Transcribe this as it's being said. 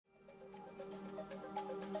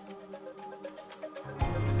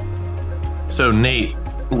So, Nate,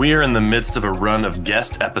 we are in the midst of a run of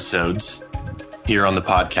guest episodes here on the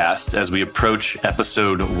podcast as we approach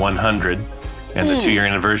episode 100 and the 2-year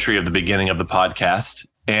anniversary of the beginning of the podcast.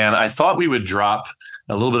 And I thought we would drop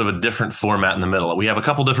a little bit of a different format in the middle. We have a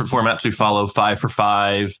couple different formats we follow, 5 for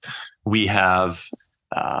 5. We have,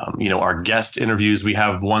 our guest interviews. We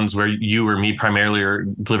have ones where you or me primarily are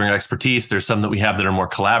delivering expertise. There's some that we have that are more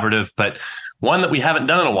collaborative, but one that we haven't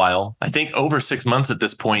done in a while, I think over 6 months at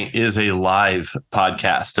this point, is a live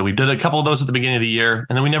podcast. So we did a couple of those at the beginning of the year,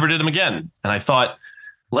 and then we never did them again. And I thought,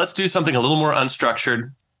 let's do something a little more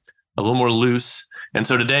unstructured, a little more loose. And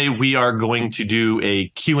so today we are going to do a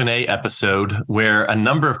Q&A episode where a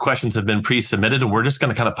number of questions have been pre-submitted, and we're just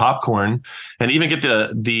going to kind of popcorn and even get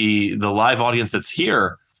the live audience that's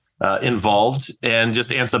here involved and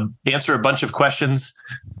just answer a bunch of questions.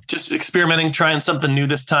 Just experimenting, trying something new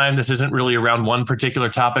this time. This isn't really around one particular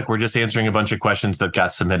topic. We're just answering a bunch of questions that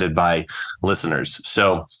got submitted by listeners.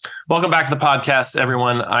 So welcome back to the podcast,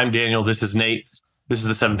 everyone. I'm Daniel. This is Nate. This is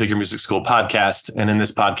the 7-Figure Music School podcast. And in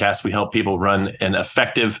this podcast, we help people run an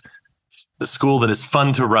effective school that is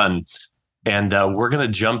fun to run. And we're going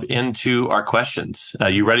to jump into our questions.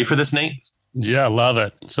 You ready for this, Nate? Yeah, love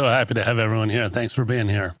it. So happy to have everyone here. Thanks for being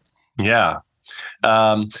here. Yeah.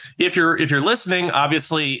 If you're listening,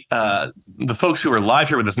 obviously, the folks who are live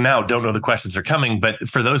here with us now don't know the questions are coming. But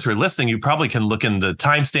for those who are listening, you probably can look in the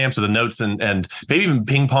timestamps or the notes and maybe even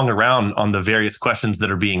ping pong around on the various questions that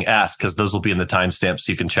are being asked, because those will be in the timestamps.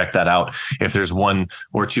 So you can check that out if there's one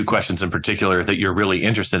or two questions in particular that you're really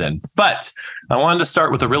interested in. But I wanted to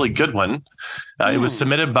start with a really good one. It was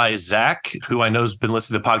submitted by Zach, who I know has been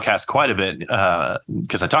listening to the podcast quite a bit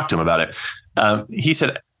because I talked to him about it. He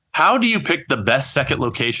said, how do you pick the best second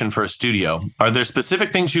location for a studio? Are there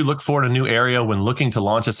specific things you look for in a new area when looking to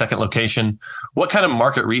launch a second location? What kind of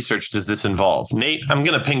market research does this involve? Nate, I'm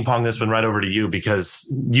going to ping pong this one right over to you because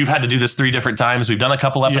you've had to do this 3 different times. We've done a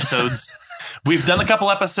couple episodes. We've done a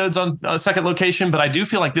couple episodes on a second location, but I do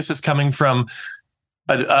feel like this is coming from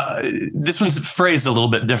this one's phrased a little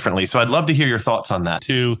bit differently. So I'd love to hear your thoughts on that.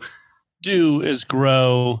 To do is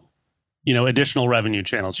grow, additional revenue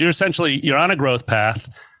channels. You're on a growth path.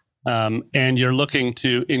 And you're looking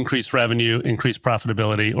to increase revenue, increase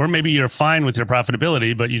profitability, or maybe you're fine with your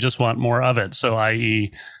profitability, but you just want more of it. So,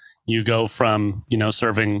 i.e., you go from,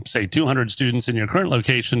 serving, say, 200 students in your current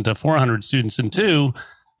location to 400 students in 2. And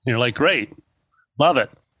you're like, great, love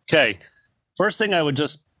it. Okay. First thing I would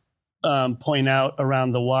just point out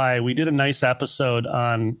around the why, we did a nice episode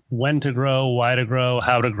on when to grow, why to grow,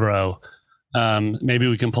 how to grow. Maybe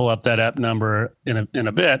we can pull up that app number in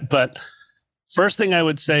a bit, but first thing I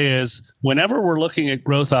would say is whenever we're looking at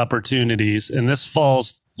growth opportunities, and this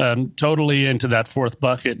falls totally into that 4th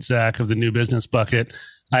bucket, Zach, of the new business bucket,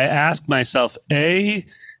 I ask myself, A,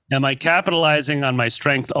 am I capitalizing on my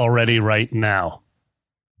strength already right now?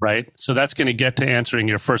 Right? So that's going to get to answering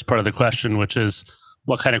your first part of the question, which is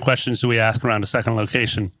what kind of questions do we ask around a second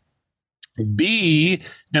location? B,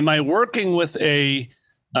 am I working with a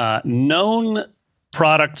known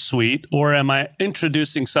product suite, or am I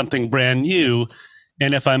introducing something brand new?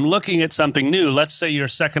 And if I'm looking at something new, let's say your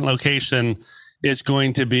second location is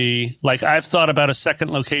going to be like, I've thought about a second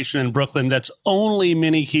location in Brooklyn that's only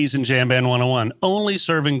mini keys and jam band 101, only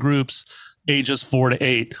serving groups ages 4 to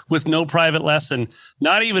 8 with no private lesson,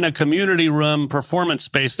 not even a community room performance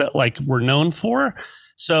space that we're known for.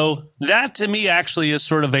 So that to me actually is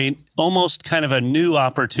sort of almost kind of a new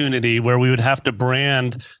opportunity where we would have to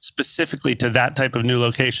brand specifically to that type of new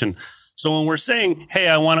location. So when we're saying, hey,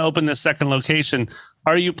 I want to open this second location,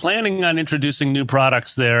 are you planning on introducing new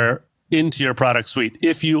products there into your product suite?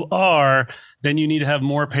 If you are, then you need to have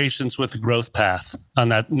more patience with the growth path on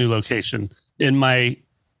that new location, in my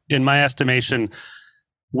estimation.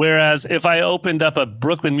 Whereas if I opened up a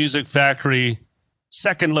Brooklyn Music Factory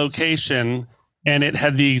second location and it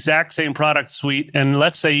had the exact same product suite, and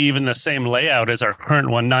let's say even the same layout as our current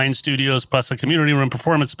one, 9 studios plus a community room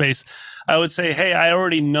performance space, I would say, hey, I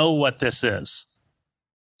already know what this is.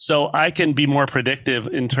 So I can be more predictive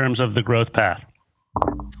in terms of the growth path.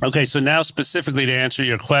 Okay, so now specifically to answer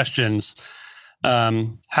your questions,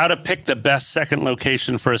 how to pick the best second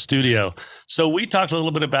location for a studio. So we talked a little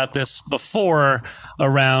bit about this before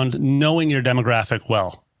around knowing your demographic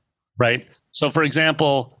well, right? So for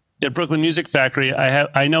example, at Brooklyn Music Factory,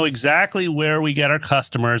 I know exactly where we get our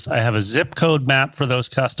customers. I have a zip code map for those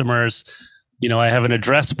customers. I have an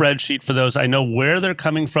address spreadsheet for those. I know where they're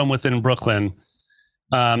coming from within Brooklyn.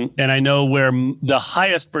 And I know where the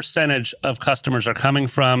highest percentage of customers are coming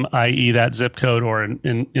from, i.e. that zip code, or in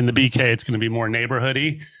the BK, it's going to be more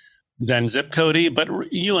neighborhoody. than zip codey, but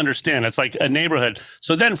you understand it's like a neighborhood.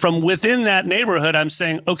 So then from within that neighborhood, I'm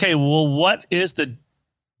saying, okay, well, what is the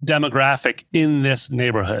demographic in this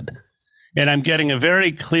neighborhood? And I'm getting a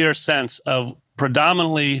very clear sense of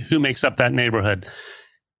predominantly who makes up that neighborhood.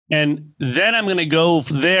 And then I'm going to go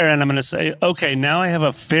there and I'm going to say, okay, now I have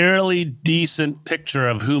a fairly decent picture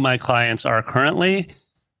of who my clients are currently.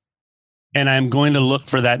 And I'm going to look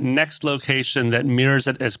for that next location that mirrors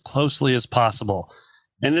it as closely as possible.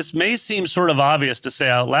 And this may seem sort of obvious to say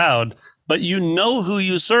out loud, but you know who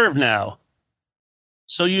you serve now.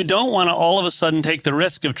 So you don't want to all of a sudden take the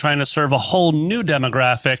risk of trying to serve a whole new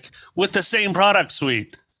demographic with the same product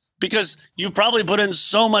suite, because you've probably put in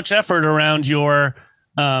so much effort around your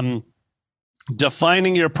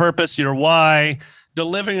defining your purpose, your why,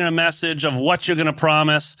 delivering a message of what you're going to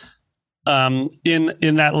promise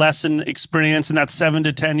in that lesson experience, in that 7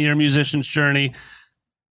 to 10 year musician's journey.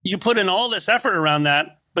 You put in all this effort around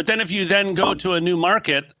that, but then if you then go to a new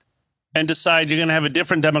market and decide you're going to have a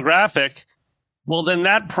different demographic, well, then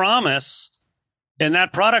that promise and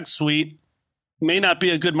that product suite may not be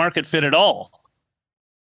a good market fit at all,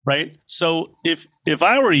 right? So if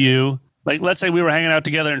I were you, like, let's say we were hanging out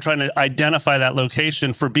together and trying to identify that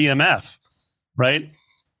location for BMF, right?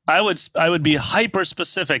 I would be hyper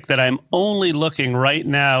specific that I'm only looking right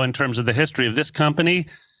now in terms of the history of this company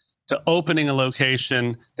to opening a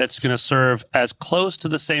location that's going to serve as close to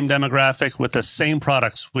the same demographic with the same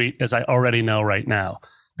product suite as I already know right now,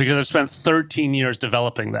 because I've spent 13 years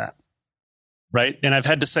developing that, right? And I've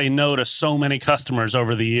had to say no to so many customers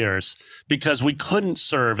over the years because we couldn't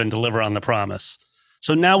serve and deliver on the promise.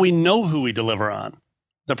 So now we know who we deliver on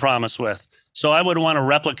the promise with. So I would want to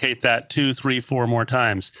replicate that 2, 3, 4 more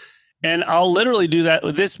times. And I'll literally do that.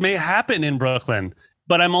 This may happen in Brooklyn,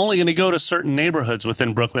 but I'm only going to go to certain neighborhoods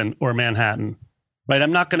within Brooklyn or Manhattan, right?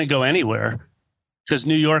 I'm not going to go anywhere because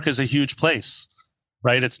New York is a huge place,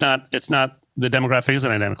 right? It's not, the demographic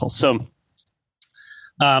isn't identical. So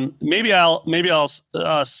maybe I'll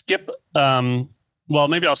skip,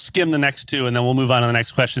 maybe I'll skim the next two and then we'll move on to the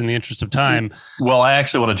next question in the interest of time. Well, I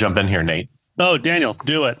actually want to jump in here, Nate. Oh, Daniel,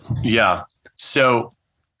 do it. Yeah. So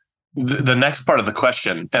the next part of the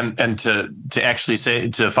question, and to actually say,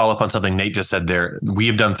 to follow up on something Nate just said there, we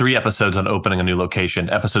have done 3 episodes on opening a new location,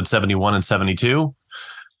 episode 71 and 72.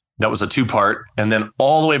 That was a 2-part, and then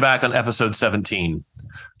all the way back on episode 17.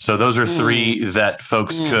 So those are 3 that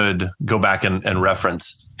folks could go back and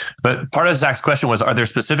reference. But part of Zach's question was, are there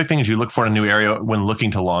specific things you look for in a new area when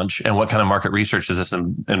looking to launch, and what kind of market research does this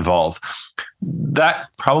involve? That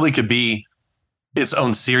probably could be its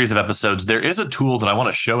own series of episodes. There is a tool that I want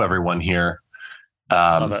to show everyone here.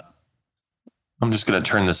 I'm just going to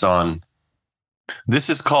turn this on. You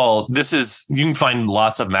can find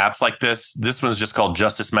lots of maps like this. This one's just called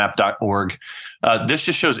justicemap.org. This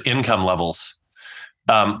just shows income levels.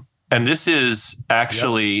 And this is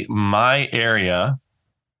actually my area.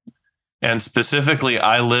 And specifically,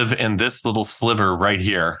 I live in this little sliver right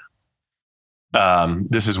here.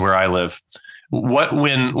 This is where I live.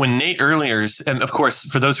 When Nate earlier, and of course,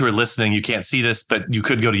 for those who are listening, you can't see this, but you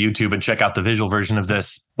could go to YouTube and check out the visual version of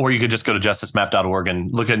this, or you could just go to justicemap.org and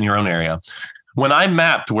look at in your own area. When I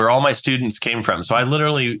mapped where all my students came from, so I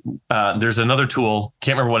literally, there's another tool,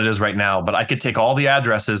 can't remember what it is right now, but I could take all the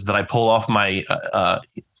addresses that I pull off my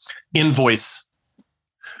invoice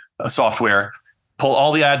software, pull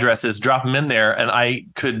all the addresses, drop them in there, and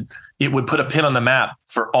it would put a pin on the map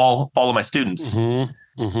for all of my students.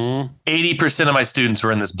 80% of my students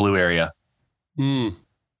were in this blue area and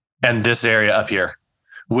this area up here,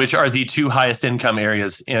 which are the 2 highest income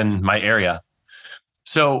areas in my area.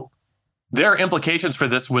 So there are implications for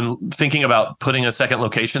this when thinking about putting a second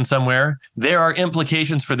location somewhere. There are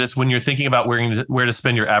implications for this when you're thinking about where to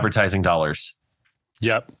spend your advertising dollars.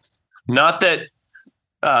 Yep. Not that.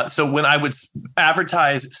 So when I would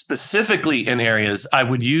advertise specifically in areas, I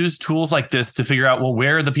would use tools like this to figure out, well,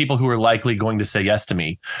 where are the people who are likely going to say yes to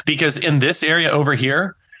me? Because in this area over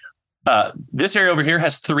here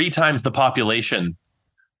has 3 times the population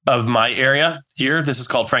of my area here. This is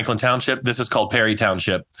called Franklin Township. This is called Perry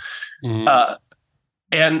Township.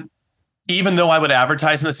 And even though I would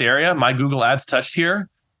advertise in this area, my Google Ads touched here,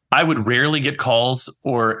 I would rarely get calls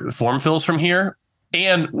or form fills from here.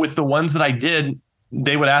 And with the ones that I did,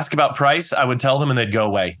 they would ask about price. I would tell them and they'd go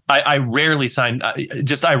away. I rarely signed up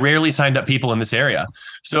people in this area.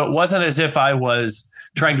 So it wasn't as if I was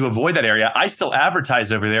trying to avoid that area. I still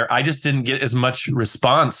advertised over there. I just didn't get as much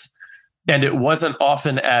response. And it wasn't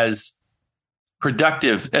often as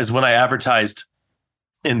productive as when I advertised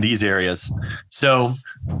in these areas. So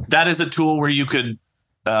that is a tool where you could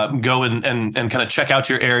go and kind of check out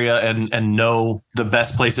your area and know the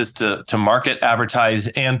best places to market, advertise,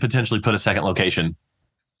 and potentially put a second location.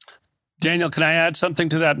 Daniel, can I add something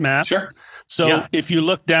to that map? Sure. So if you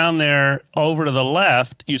look down there over to the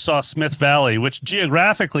left, you saw Smith Valley, which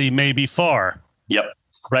geographically may be far. Yep.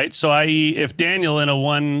 Right. So, i.e., if Daniel in a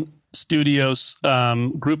one studios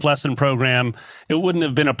group lesson program, it wouldn't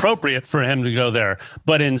have been appropriate for him to go there.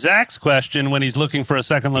 But in Zach's question, when he's looking for a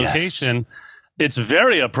second location, it's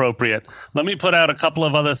very appropriate. Let me put out a couple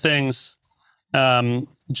of other things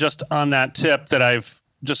just on that tip that I've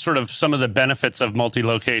just sort of some of the benefits of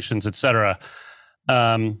multi-locations, et cetera.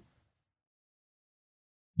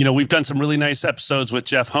 We've done some really nice episodes with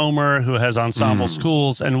Jeff Homer, who has Ensemble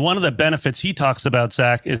Schools. And one of the benefits he talks about,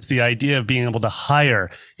 Zach, is the idea of being able to hire.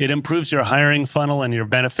 It improves your hiring funnel and your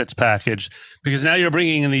benefits package, because now you're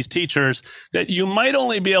bringing in these teachers that you might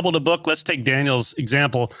only be able to book. Let's take Daniel's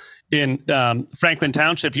example in Franklin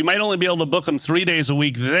Township. You might only be able to book them 3 days a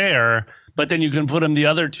week there, but then you can put them the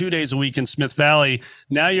other 2 days a week in Smith Valley.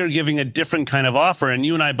 Now you're giving a different kind of offer. And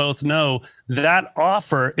you and I both know that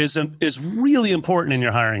offer is really important in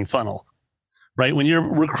your hiring funnel, right? When you're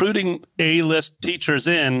recruiting A-list teachers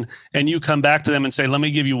in and you come back to them and say, let me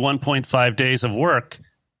give you 1.5 days of work,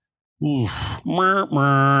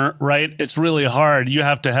 right? It's really hard. You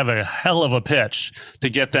have to have a hell of a pitch to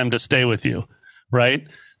get them to stay with you, right?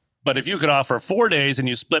 But if you could offer 4 days and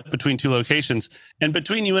you split between two locations, and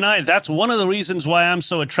between you and I, that's one of the reasons why I'm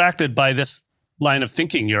so attracted by this line of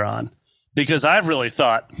thinking you're on, because I've really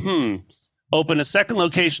thought, open a second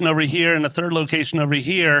location over here and a third location over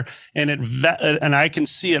here, and I can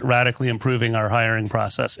see it radically improving our hiring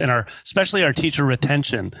process and especially our teacher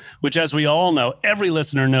retention, which, as we all know, every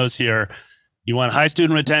listener knows here, you want high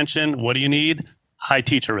student retention. What do you need? High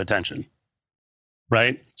teacher retention.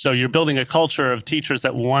 Right? So you're building a culture of teachers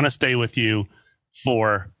that want to stay with you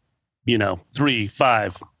for, 3,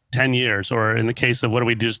 5, 10 years. Or in the case of what do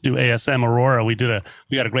we just do? ASM Aurora. We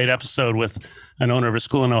got a great episode with an owner of a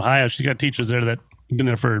school in Ohio. She's got teachers there that have been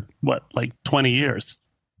there for 20 years.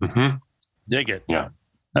 Mm-hmm. Dig it. Yeah.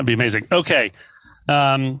 That'd be amazing. Okay.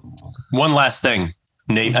 One last thing,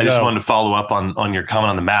 Nate. I just wanted to follow up on your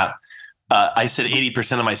comment on the map. I said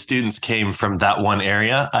 80% of my students came from that one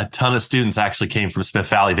area. A ton of students actually came from Smith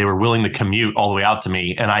Valley. They were willing to commute all the way out to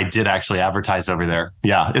me, and I did actually advertise over there.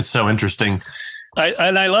 Yeah, it's so interesting.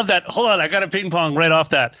 I love that. Hold on, I got a ping pong right off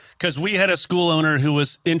that, because we had a school owner who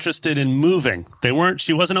was interested in moving.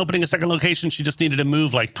 She wasn't opening a second location. She just needed to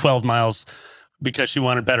move 12 miles because she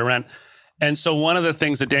wanted better rent. And so one of the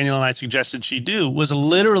things that Daniel and I suggested she do was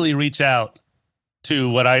literally reach out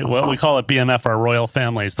to what we call at BMF, our royal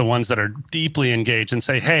families, the ones that are deeply engaged, and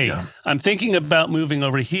say, hey, I'm thinking about moving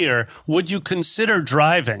over here. Would you consider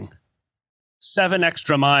driving 7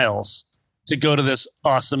 extra miles to go to this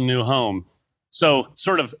awesome new home? So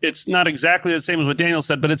sort of, it's not exactly the same as what Daniel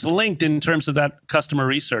said, but it's linked in terms of that customer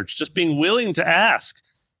research, just being willing to ask,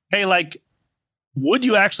 hey, would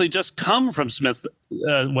you actually just come from Smith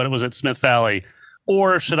Valley,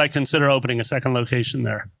 or should I consider opening a second location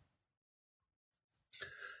there?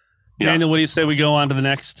 Daniel, what do you say we go on to the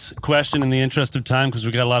next question in the interest of time, because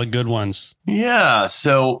we got a lot of good ones? Yeah.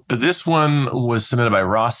 So this one was submitted by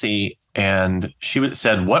Rossi, and she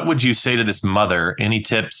said, what would you say to this mother? Any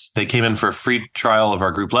tips? They came in for a free trial of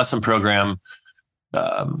our group lesson program.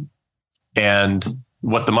 And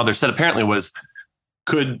what the mother said apparently was,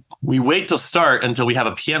 could we wait till start until we have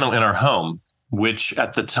a piano in our home, which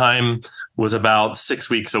at the time was about 6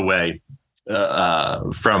 weeks away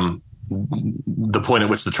from the point at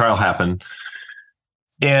which the trial happened.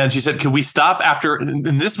 And she said, could we stop after?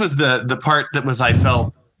 And this was the part that was, I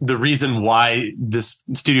felt, the reason why this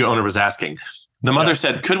studio owner was asking. The mother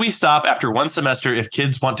said, could we stop after one semester if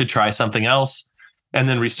kids want to try something else and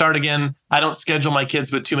then restart again? I don't schedule my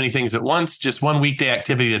kids with too many things at once, just one weekday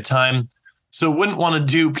activity at a time. So wouldn't want to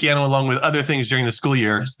do piano along with other things during the school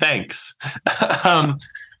year. Thanks.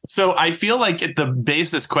 So I feel like at the base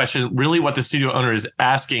of this question, really what the studio owner is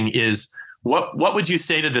asking is, what would you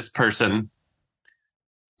say to this person?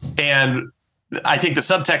 And I think the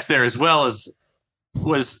subtext there as well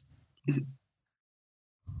was,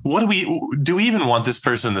 what do we even want this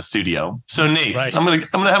person in the studio? So Nate, right. I'm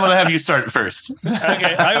gonna have you start first.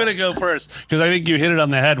 Okay, I'm gonna go first because I think you hit it on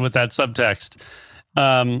the head with that subtext.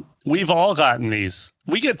 We've all gotten these.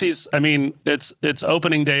 We get these. I mean, it's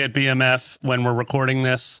opening day at BMF when we're recording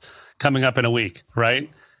this, coming up in a week, right?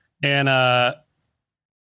 And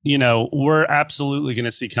we're absolutely going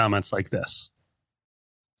to see comments like this.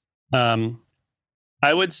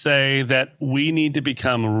 I would say that we need to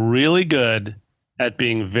become really good at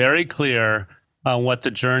being very clear on what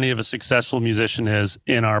the journey of a successful musician is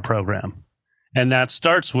in our program. And that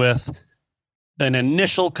starts with an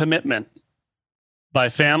initial commitment by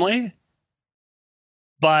family,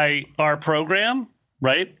 by our program,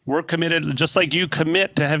 right? We're committed, just like you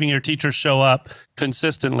commit to having your teachers show up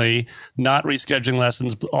consistently, not rescheduling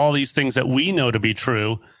lessons, all these things that we know to be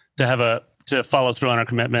true, to follow through on our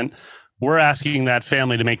commitment. We're asking that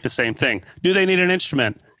family to make the same thing. Do they need an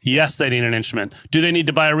instrument? Yes, they need an instrument. Do they need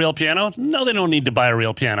to buy a real piano? No, they don't need to buy a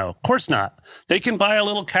real piano. Of course not. They can buy a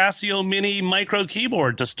little Casio mini micro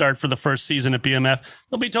keyboard to start for the first season at BMF.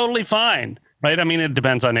 They'll be totally fine, right? I mean, it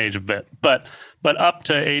depends on age a bit, but up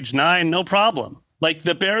to age 9, no problem. Like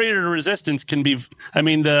the barrier to resistance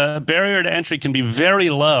the barrier to entry can be very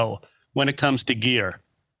low when it comes to gear,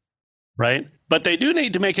 right? But they do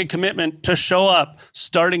need to make a commitment to show up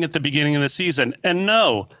starting at the beginning of the season. And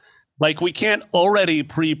no, like we can't already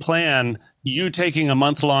pre-plan you taking a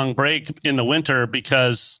month-long break in the winter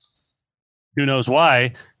because who knows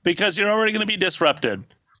why, because you're already going to be disrupted.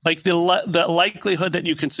 Like the likelihood that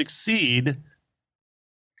you can succeed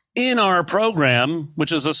in our program,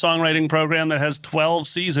 which is a songwriting program that has 12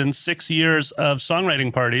 seasons, 6 years of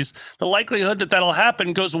songwriting parties, the likelihood that that'll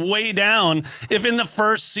happen goes way down if in the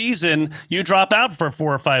first season you drop out for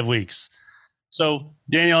 4 or 5 weeks. So,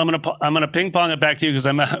 Daniel, I'm gonna ping pong it back to you because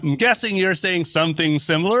I'm guessing you're saying something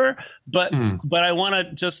similar, but I want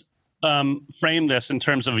to just frame this in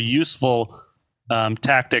terms of useful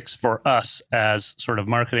tactics for us as sort of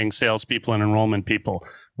marketing salespeople and enrollment people,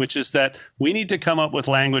 which is that we need to come up with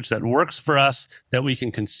language that works for us, that we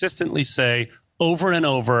can consistently say over and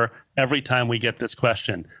over every time we get this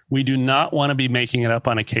question. We do not want to be making it up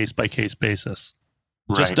on a case-by-case basis.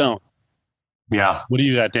 Right. Just don't. Yeah. What do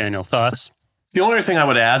you got, Daniel? Thoughts? The only other thing I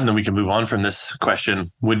would add, and then we can move on from this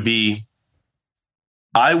question, would be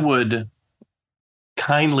I would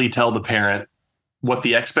kindly tell the parent what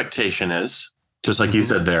the expectation is, just like you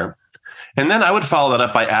said there. And then I would follow that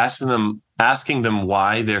up by asking them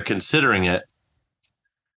why they're considering it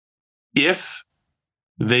if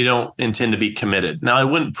they don't intend to be committed. Now, I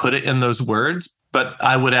wouldn't put it in those words, but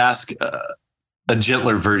I would ask a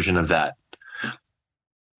gentler version of that.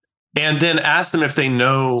 And then ask them if they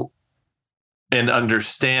know and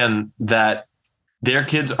understand that their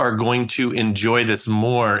kids are going to enjoy this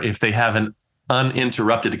more if they have an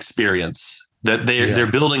uninterrupted experience, that they're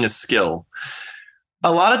building a skill.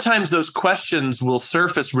 A lot of times those questions will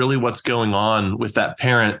surface really what's going on with that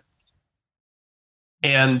parent.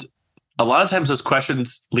 And a lot of times those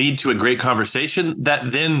questions lead to a great conversation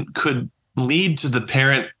that then could lead to the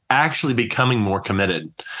parent actually becoming more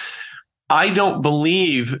committed. I don't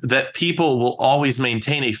believe that people will always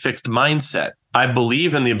maintain a fixed mindset. I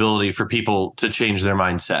believe in the ability for people to change their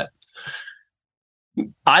mindset.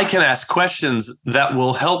 I can ask questions that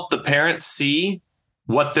will help the parents see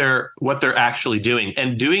what they're actually doing,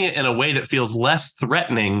 and doing it in a way that feels less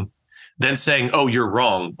threatening than saying, "Oh, you're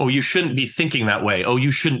wrong. Oh, you shouldn't be thinking that way. Oh,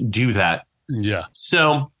 you shouldn't do that." Yeah.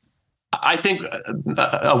 So I think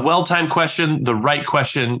a well-timed question, the right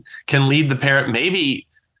question, can lead the parent maybe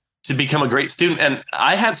to become a great student. And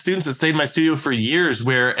I had students that stayed in my studio for years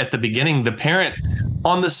where at the beginning, the parent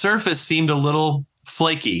on the surface seemed a little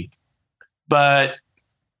flaky, but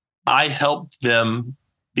I helped them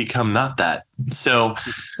become not that. So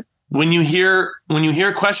when you hear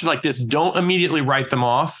a question like this, don't immediately write them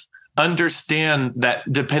off. Understand that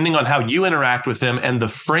depending on how you interact with them and the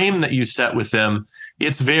frame that you set with them,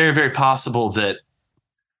 it's very, very possible that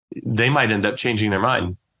they might end up changing their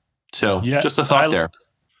mind. So just a thought there.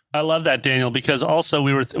 I love that, Daniel, because also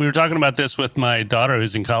we were talking about this with my daughter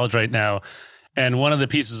who's in college right now. And one of the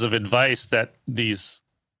pieces of advice that this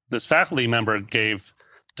faculty member gave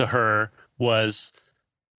to her was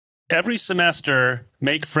every semester,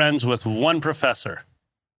 make friends with one professor,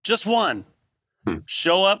 just one.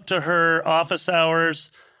 Show up to her office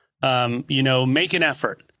hours, make an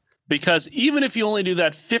effort. Because even if you only do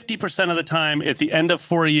that 50% of the time, at the end of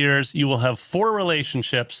 4 years, you will have 4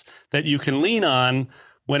 relationships that you can lean on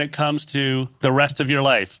when it comes to the rest of your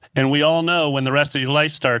life. And we all know when the rest of your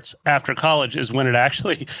life starts after college is when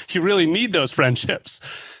you really need those friendships.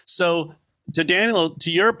 So to Daniel,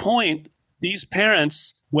 to your point, these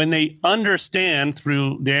parents, when they understand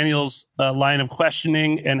through Daniel's line of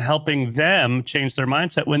questioning and helping them change their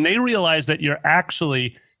mindset, when they realize that you're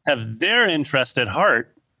actually have their interest at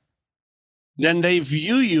heart, then they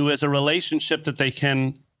view you as a relationship that they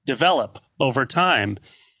can develop over time.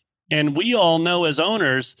 And we all know as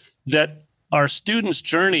owners that our students'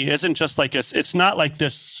 journey isn't just like it's not like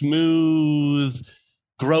this smooth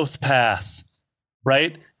growth path,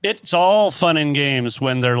 right? It's all fun and games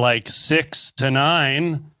when they're like 6 to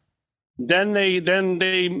 9, Then they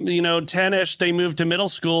 10ish, they move to middle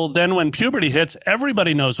school. Then when puberty hits,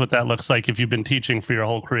 everybody knows what that looks like if you've been teaching for your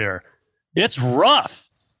whole career. It's rough,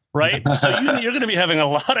 right? So you're going to be having a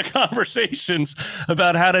lot of conversations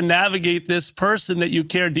about how to navigate this person that you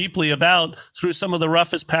care deeply about through some of the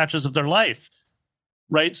roughest patches of their life,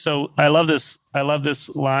 right? So I love this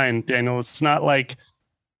line, Daniel. It's not like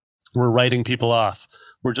we're writing people off.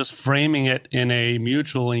 We're just framing it in a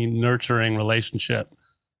mutually nurturing relationship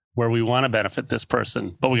where we want to benefit this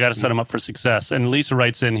person, but we got to set them up for success. And Lisa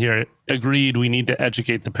writes in here, agreed, we need to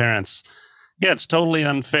educate the parents. Yeah, it's totally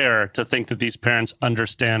unfair to think that these parents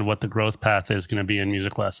understand what the growth path is going to be in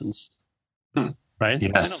music lessons. Right?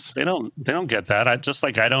 Yes. They don't get that. I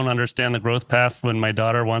don't understand the growth path when my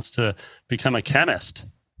daughter wants to become a chemist.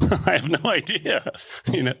 I have no idea.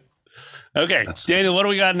 Okay, Daniel, what do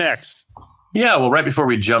we got next? Yeah, well, right before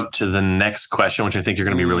we jump to the next question, which I think you're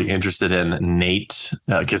going to be really interested in, Nate,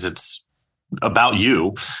 because it's about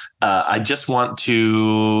you, I just want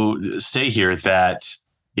to say here that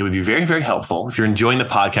it would be very, very helpful if you're enjoying the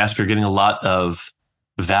podcast, if you're getting a lot of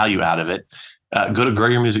value out of it, go to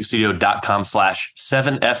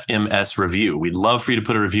growyourmusicstudio.com/7FMS review. We'd love for you to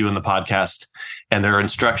put a review in the podcast. And there are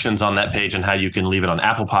instructions on that page on how you can leave it on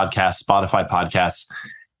Apple Podcasts, Spotify Podcasts.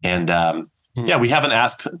 And we haven't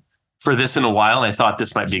asked for this in a while, and I thought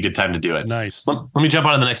this might be a good time to do it. Nice. Let me jump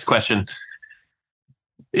on to the next question.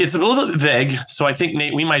 It's a little bit vague, so I think,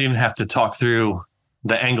 Nate, we might even have to talk through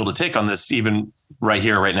the angle to take on this even right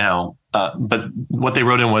here, right now. But what they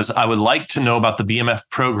wrote in was, I would like to know about the BMF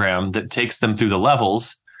program that takes them through the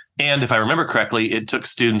levels. And if I remember correctly, it took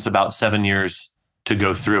students about 7 years to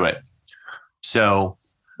go through it. So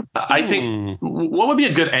I think what would be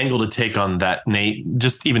a good angle to take on that, Nate?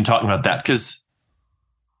 Just even talking about that, because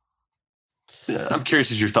I'm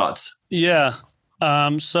curious as your thoughts. Yeah.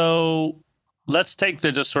 So let's take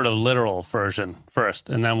the just sort of literal version first,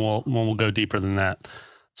 and then we'll go deeper than that.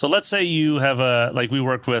 So let's say you have we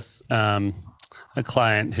worked with a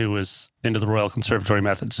client who was into the Royal Conservatory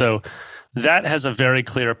method. So that has a very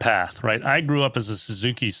clear path, right? I grew up as a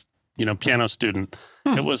Suzuki, piano student.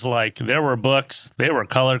 It was like there were books, they were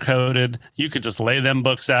color coded. You could just lay them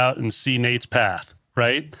books out and see Nate's path,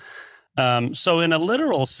 right? So in a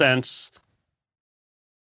literal sense,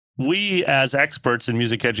 we as experts in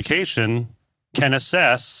music education can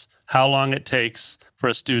assess how long it takes for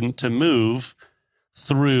a student to move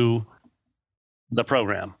through the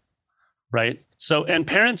program, right? So, and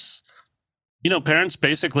parents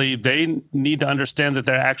basically, they need to understand that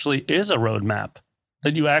there actually is a roadmap,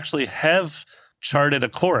 that you actually have charted a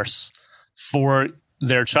course for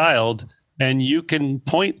their child, and you can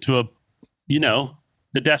point to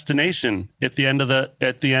the destination at the end of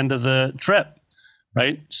the trip.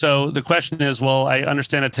 Right. So the question is, well, I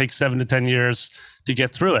understand it takes 7 to 10 years to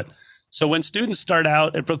get through it. So when students start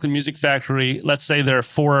out at Brooklyn Music Factory, let's say they're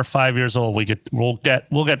 4 or 5 years old, we'll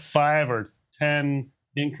get 5 or 10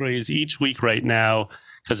 inquiries each week right now,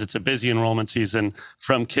 because it's a busy enrollment season,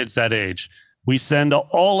 from kids that age. We send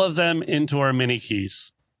all of them into our mini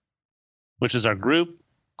keys, which is our group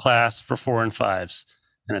class for 4 and 5s.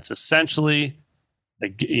 And it's essentially,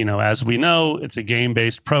 as we know, it's a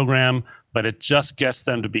game-based program, but it just gets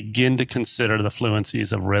them to begin to consider the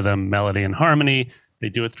fluencies of rhythm, melody, and harmony. They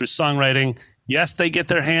do it through songwriting. Yes, they get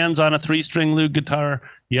their hands on a 3-string lute guitar.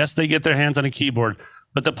 Yes, they get their hands on a keyboard.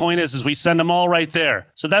 But the point is we send them all right there.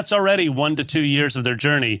 So that's already 1 to 2 years of their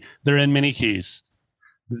journey. They're in mini keys.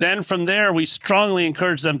 Then from there, we strongly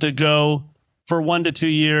encourage them to go for 1 to 2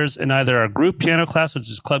 years in either a group piano class, which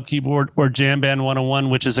is club keyboard, or Jam Band 101,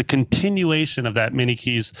 which is a continuation of that mini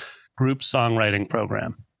keys group songwriting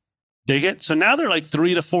program. Dig it? So now they're like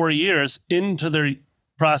 3 to 4 years into their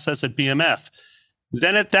process at BMF.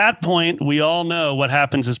 Then at that point, we all know what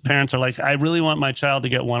happens is parents are like, I really want my child to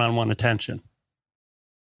get one-on-one attention.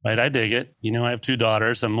 Right? I dig it. I have 2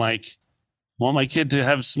 daughters. I'm like, I want my kid to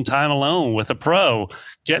have some time alone with a pro,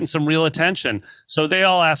 getting some real attention. So they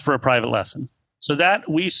all ask for a private lesson. So that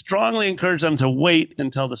we strongly encourage them to wait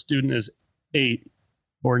until the student is 8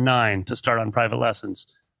 or 9 to start on private lessons.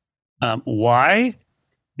 Why?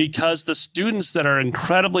 Because the students that are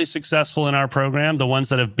incredibly successful in our program, the ones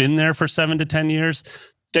that have been there for 7 to 10 years,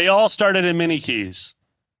 they all started in mini keys.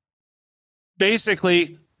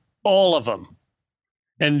 Basically, all of them.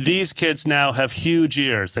 And these kids now have huge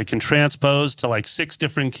ears. They can transpose to like 6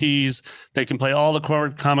 different keys. They can play all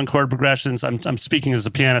the common chord progressions. I'm speaking as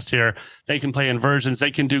a pianist here. They can play inversions.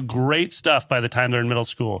 They can do great stuff by the time they're in middle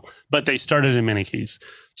school, but they started in mini keys.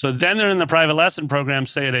 So then they're in the private lesson program,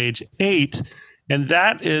 say at age 8, and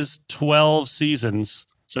that is 12 seasons.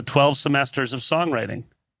 So 12 semesters of songwriting.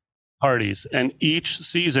 parties. And each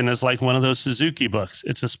season is like one of those Suzuki books.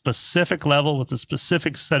 It's a specific level with a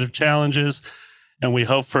specific set of challenges. And we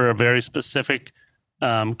hope for a very specific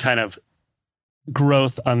kind of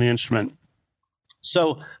growth on the instrument.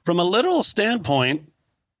 So from a literal standpoint,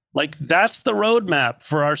 like that's the roadmap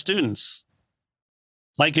for our students.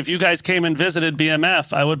 Like if you guys came and visited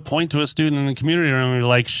BMF, I would point to a student in the community room and be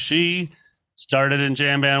like, she started in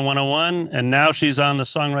Jam Band 101 and now she's on the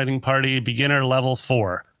songwriting party beginner level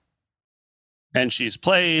 4. And she's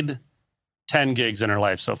played 10 gigs in her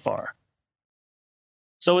life so far.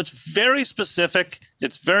 So it's very specific.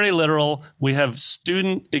 It's very literal. We have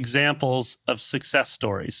student examples of success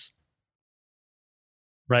stories,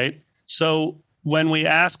 right? So when we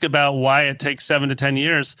ask about why it takes 7 to 10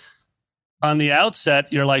 years, on the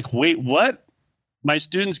outset, you're like, wait, what? My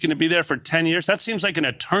student's going to be there for 10 years? That seems like an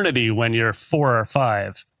eternity when you're 4 or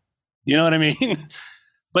 5. You know what I mean?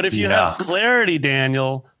 But if you have clarity,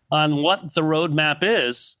 Daniel, on what the roadmap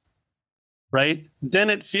is, right, then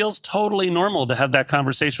it feels totally normal to have that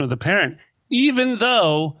conversation with the parent, even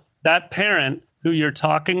though that parent who you're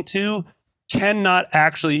talking to cannot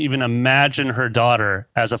actually even imagine her daughter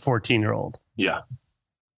as a 14-year-old. Yeah.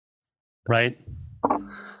 Right?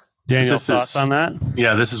 Daniel, thoughts on that?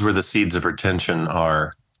 Yeah, this is where the seeds of retention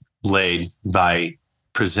are laid by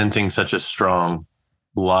presenting such a strong,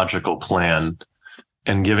 logical plan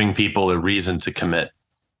and giving people a reason to commit.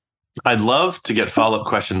 I'd love to get follow-up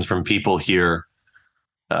questions from people here.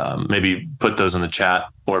 Maybe put those in the chat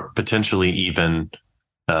or potentially even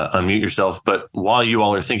unmute yourself. But while you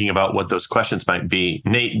all are thinking about what those questions might be,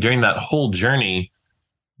 Nate, during that whole journey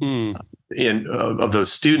of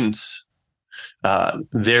those students,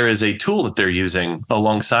 there is a tool that they're using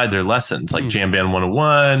alongside their lessons, like Jam Band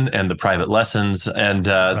 101 and the private lessons. And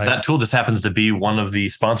that tool just happens to be one of the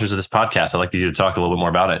sponsors of this podcast. I'd like you to talk a little bit more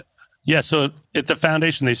about it. Yeah, so at the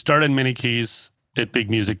foundation, they started mini keys at Big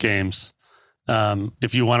Music Games.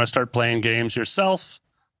 If you want to start playing games yourself,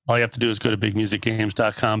 all you have to do is go to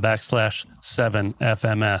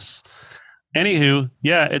bigmusicgames.com/7FMS. Anywho,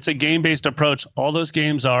 yeah, it's a game-based approach. All those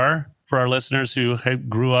games are, for our listeners who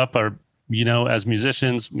grew up or, you know, as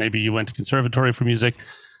musicians, maybe you went to conservatory for music,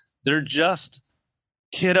 they're just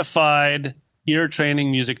kidified, ear training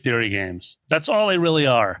music theory games. That's all they really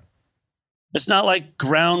are. It's not like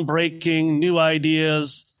groundbreaking new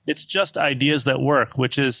ideas. It's just ideas that work,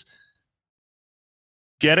 which is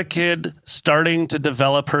get a kid starting to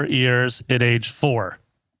develop her ears at age 4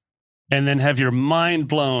 and then have your mind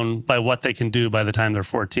blown by what they can do by the time they're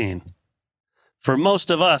 14. For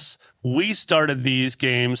most of us, we started these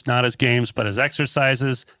games not as games, but as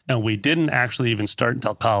exercises, and we didn't actually even start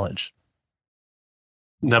until college.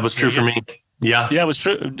 That was true for me. Yeah. Yeah, it was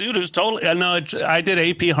true. Dude, it was totally, I did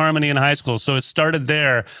AP Harmony in high school, so it started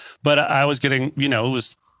there, but I was getting, it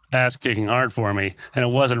was ass kicking hard for me. And it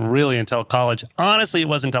wasn't really until college. Honestly, it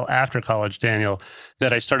wasn't until after college, Daniel,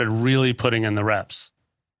 that I started really putting in the reps.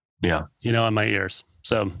 Yeah. In my ears.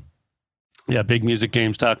 So yeah,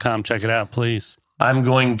 bigmusicgames.com. Check it out, please. I'm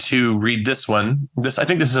going to read this one. I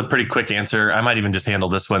think this is a pretty quick answer. I might even just handle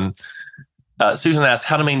this one. Susan asked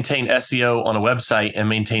how to maintain SEO on a website and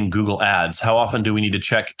maintain Google Ads. How often do we need to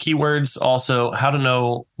check keywords? Also, how to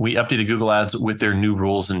know we updated Google Ads with their new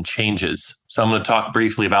rules and changes. So I'm going to talk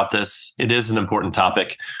briefly about this. It is an important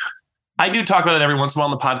topic. I do talk about it every once in a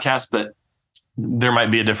while on the podcast, but there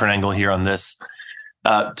might be a different angle here on this.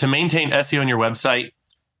 To maintain SEO on your website,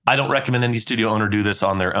 I don't recommend any studio owner do this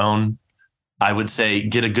on their own. I would say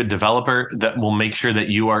get a good developer that will make sure that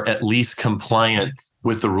you are at least compliant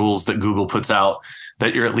with the rules that Google puts out,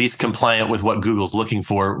 that you're at least compliant with what Google's looking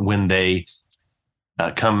for when they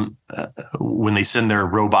when they send their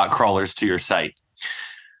robot crawlers to your site.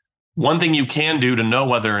 One thing you can do to know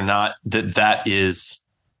whether or not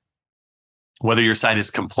whether your site is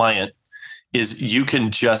compliant is you can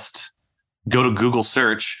just go to Google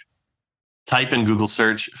search, type in Google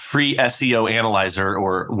search, free SEO analyzer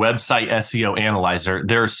or website SEO analyzer.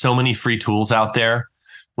 There are so many free tools out there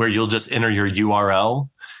where you'll just enter your URL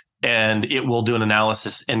and it will do an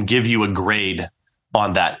analysis and give you a grade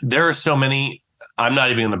on that. There are so many, I'm not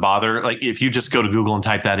even going to bother. Like if you just go to Google and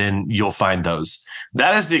type that in, you'll find those.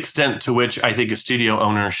 That is the extent to which I think a studio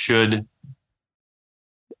owner should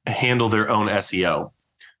handle their own SEO.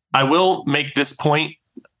 I will make this point.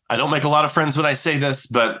 I don't make a lot of friends when I say this,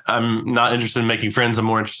 but I'm not interested in making friends. I'm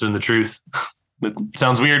more interested in the truth. That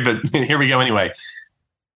sounds weird, but here we go anyway.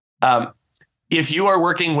 If you are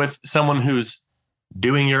working with someone who's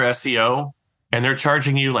doing your SEO and they're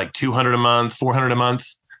charging you like $200 a month, $400 a month,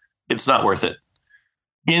 it's not worth it.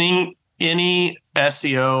 Any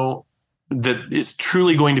SEO that is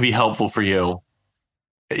truly going to be helpful for you,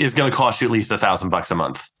 is going to cost you at least $1,000 a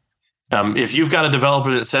month. If you've got a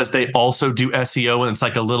developer that says they also do SEO and it's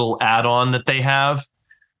like a little add-on that they have,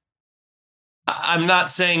 I'm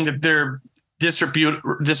not saying that they're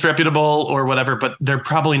disreputable or whatever, but they're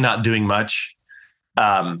probably not doing much.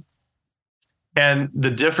 And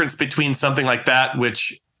the difference between something like that,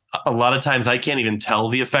 which a lot of times I can't even tell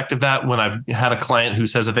the effect of that when I've had a client who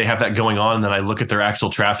says that they have that going on, and then I look at their actual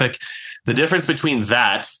traffic. The difference between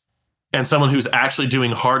that and someone who's actually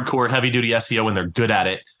doing hardcore heavy duty SEO and they're good at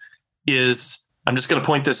it is, I'm just going to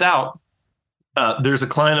point this out. There's a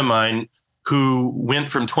client of mine who went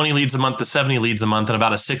from 20 leads a month to 70 leads a month in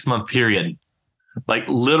about a 6-month period, like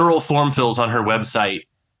literal form fills on her website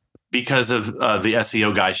because of the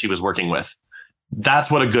SEO guy she was working with.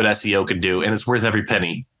 That's what a good SEO could do, and it's worth every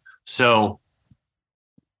penny. So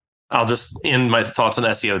I'll just end my thoughts on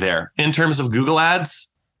SEO there. In terms of Google Ads,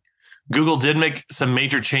 Google did make some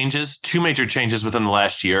major changes, 2 major changes within the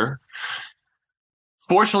last year.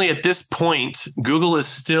 Fortunately, at this point, Google is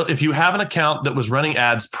still, if you have an account that was running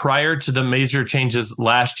ads prior to the major changes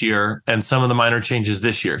last year and some of the minor changes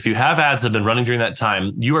this year, if you have ads that have been running during that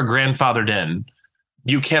time, you are grandfathered in.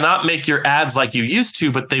 You cannot make your ads like you used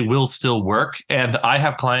to, but they will still work. And I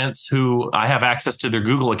have clients who I have access to their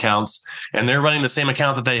Google accounts, and they're running the same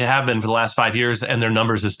account that they have been for the last 5 years, and their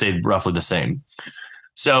numbers have stayed roughly the same.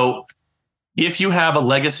 So if you have a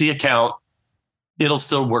legacy account, it'll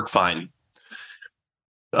still work fine.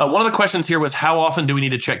 One of the questions here was, how often do we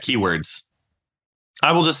need to check keywords?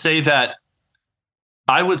 I will just say that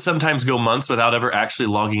I would sometimes go months without ever actually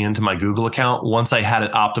logging into my Google account once I had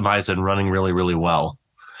it optimized and running really, really well.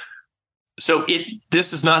 So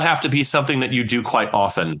this does not have to be something that you do quite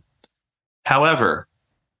often. However,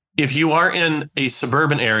 if you are in a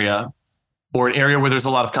suburban area or an area where there's a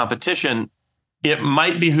lot of competition, it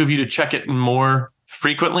might behoove you to check it more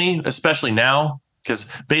frequently, especially now. Because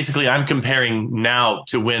basically I'm comparing now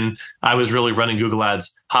to when I was really running Google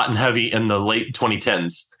Ads hot and heavy in the late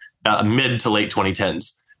 2010s, mid to late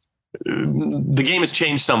 2010s. The game has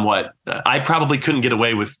changed somewhat. I probably couldn't get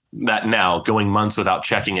away with that now, going months without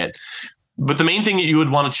checking it. But the main thing that you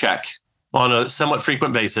would want to check on a somewhat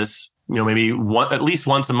frequent basis, maybe at least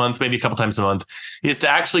once a month, maybe a couple times a month, is to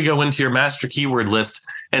actually go into your master keyword list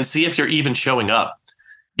and see if you're even showing up.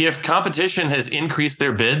 If competition has increased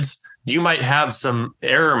their bids, you might have some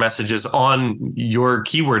error messages on your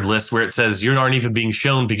keyword list where it says you aren't even being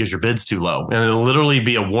shown because your bid's too low. And it'll literally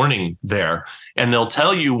be a warning there. And they'll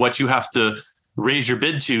tell you what you have to raise your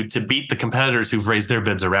bid to beat the competitors who've raised their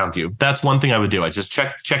bids around you. That's one thing I would do. I just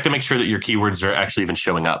check to make sure that your keywords are actually even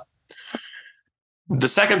showing up. The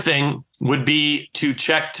second thing would be to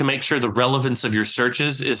check to make sure the relevance of your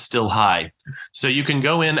searches is still high. So you can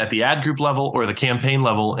go in at the ad group level or the campaign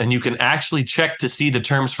level, and you can actually check to see the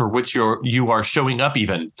terms for which you are showing up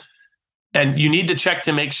even. And you need to check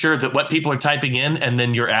to make sure that what people are typing in and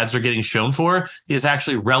then your ads are getting shown for is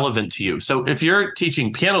actually relevant to you. So if you're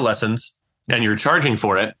teaching piano lessons and you're charging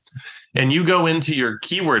for it, and you go into your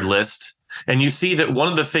keyword list and you see that one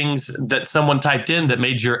of the things that someone typed in that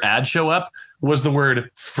made your ad show up was the word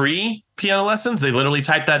free piano lessons. They literally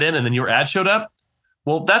typed that in and then your ad showed up.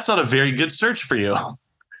 Well, that's not a very good search for you.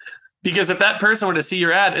 Because if that person were to see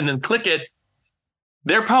your ad and then click it,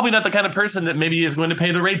 they're probably not the kind of person that maybe is going to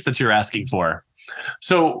pay the rates that you're asking for.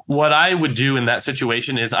 So what I would do in that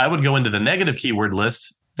situation is I would go into the negative keyword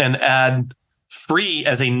list and add free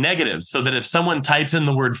as a negative, so that if someone types in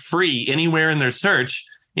the word free anywhere in their search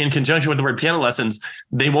in conjunction with the word piano lessons,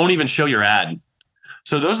 they won't even show your ad.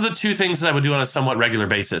 So those are the 2 things that I would do on a somewhat regular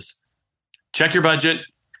basis. Check your budget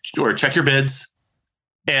or check your bids,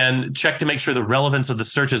 and check to make sure the relevance of the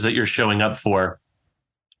searches that you're showing up for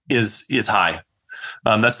is high.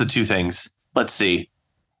 That's the 2 things. Let's see.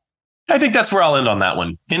 I think that's where I'll end on that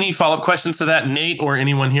one. Any follow-up questions to that, Nate, or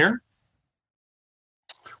anyone here?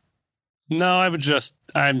 No,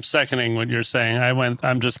 I'm seconding what you're saying.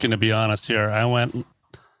 I'm just going to be honest here. I went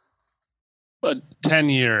 10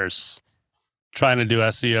 years trying to do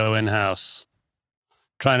SEO in-house,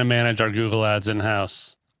 trying to manage our Google ads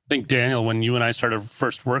in-house. I think, Daniel, when you and I started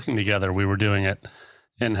first working together, we were doing it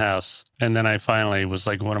in-house. And then I finally was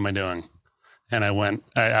like, what am I doing? And I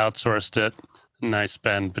outsourced it, and I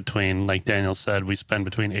spend between, like Daniel said, we spend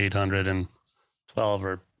between $800 and $1,200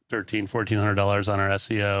 or $1,300, $1,400 on our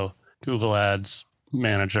SEO, Google Ads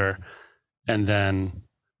manager. And then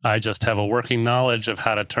I just have a working knowledge of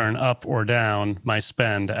how to turn up or down my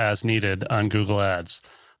spend as needed on Google Ads.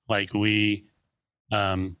 Like we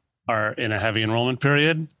are in a heavy enrollment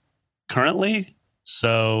period currently,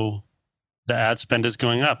 so the ad spend is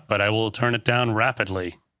going up, but I will turn it down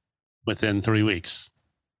rapidly within 3 weeks.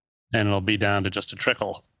 and it'll be down to just a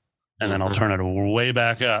trickle. And then I'll turn it way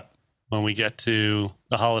back up when we get to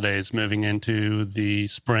the holidays, moving into the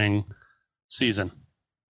spring season,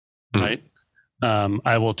 right?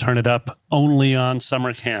 I will turn it up only on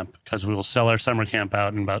summer camp because we will sell our summer camp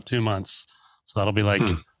out in about 2 months. So that'll be like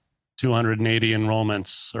 280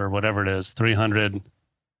 enrollments or whatever it is, 300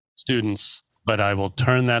 students. But I will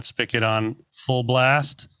turn that spigot on full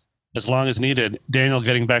blast as long as needed. Daniel,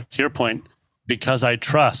 getting back to your point, because I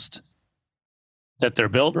trust that they're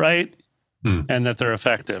built right and that they're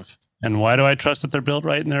effective. And why do I trust that they're built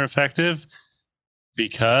right and they're effective?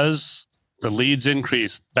 Because the leads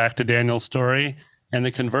increased, back to Daniel's story, and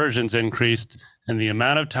the conversions increased, and the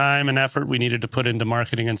amount of time and effort we needed to put into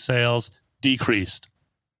marketing and sales decreased.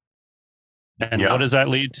 And what does that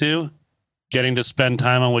lead to? Getting to spend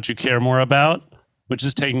time on what you care more about, which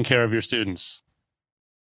is taking care of your students.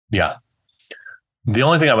 Yeah. The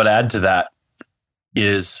only thing I would add to that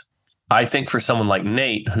is I think for someone like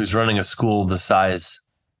Nate, who's running a school the size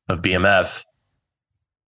of BMF,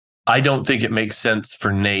 I don't think it makes sense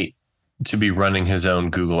for Nate to be running his own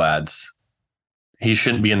Google ads. He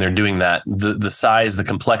shouldn't be in there doing that. The size, the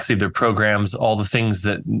complexity of their programs, all the things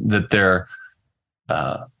that they're,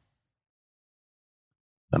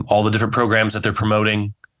 all the different programs that they're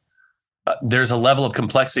promoting. There's a level of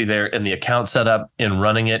complexity there in the account setup, in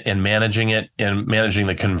running it, and managing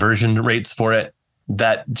the conversion rates for it,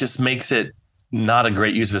 that just makes it not a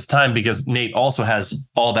great use of his time, because Nate also has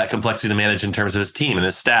all that complexity to manage in terms of his team and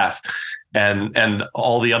his staff and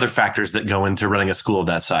all the other factors that go into running a school of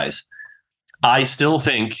that size. I still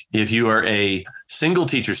think if you are a single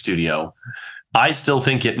teacher studio, I still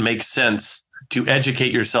think it makes sense to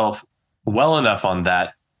educate yourself well enough on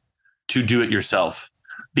that to do it yourself,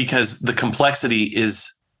 because the complexity is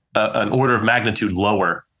an order of magnitude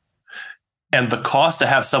lower. And the cost to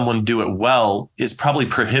have someone do it well is probably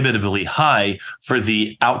prohibitively high for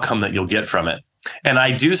the outcome that you'll get from it. And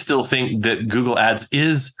I do still think that Google Ads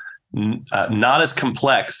is not as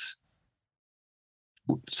complex.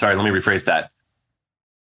 Sorry, let me rephrase that.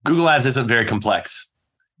 Google Ads isn't very complex.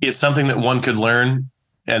 It's something that one could learn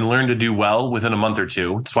to do well within a month or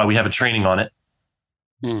two. That's why we have a training on it.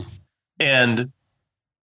 And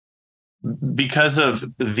because of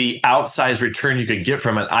the outsized return you could get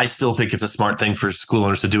from it, I still think it's a smart thing for school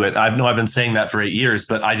owners to do it. I know I've been saying that for 8 years,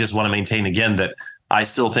 but I just want to maintain again that I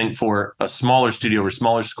still think for a smaller studio or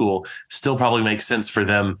smaller school, still probably makes sense for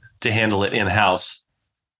them to handle it in-house,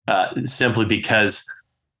 simply because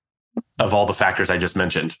of all the factors I just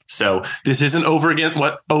mentioned. So this isn't over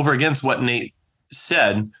against what Nate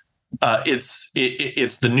said. It's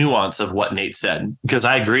the nuance of what Nate said, because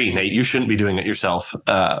I agree, Nate, you shouldn't be doing it yourself.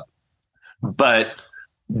 But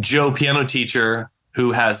Joe, piano teacher,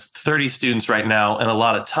 who has 30 students right now and a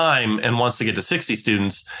lot of time and wants to get to 60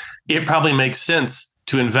 students, it probably makes sense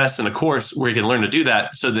to invest in a course where he can learn to do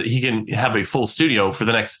that so that he can have a full studio for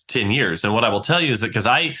the next 10 years. And what I will tell you is that because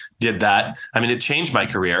I did that, I mean, it changed my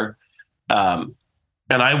career. And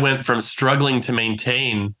I went from struggling to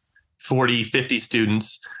maintain 40, 50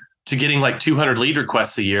 students to getting like 200 lead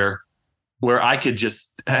requests a year, where I could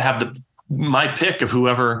just have my pick of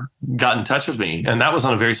whoever got in touch with me. And that was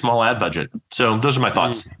on a very small ad budget. So those are my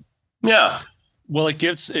thoughts. Yeah. Well, it's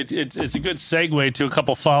a good segue to a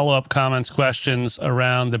couple follow-up questions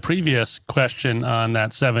around the previous question on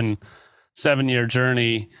that seven-year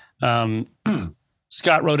journey.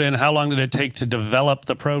 Scott wrote in, how long did it take to develop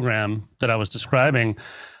the program that I was describing?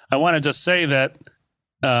 I want to just say that,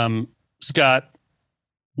 Scott,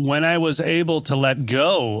 when I was able to let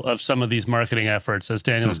go of some of these marketing efforts, as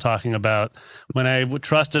Daniel was talking about, when I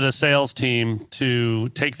trusted a sales team to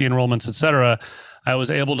take the enrollments, et cetera, I was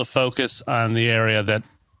able to focus on the area that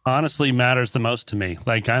honestly matters the most to me.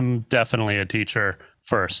 Like, I'm definitely a teacher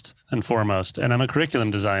first and foremost, and I'm a curriculum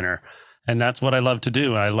designer. And that's what I love to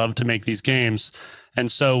do. I love to make these games.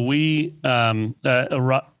 And so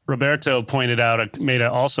Roberto made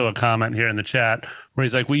also a comment here in the chat where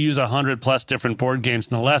he's like, we use 100+ different board games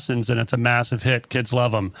in the lessons, and it's a massive hit. Kids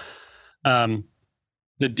love them.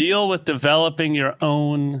 The deal with developing your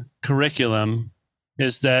own curriculum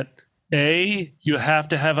is that, you have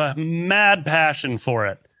to have a mad passion for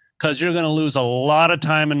it, because you're going to lose a lot of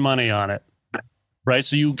time and money on it. Right.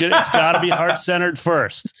 So it's got to be heart-centered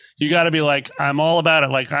first. You got to be like, I'm all about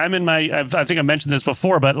it. Like, I think I mentioned this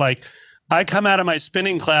before, but like, I come out of my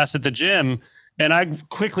spinning class at the gym and I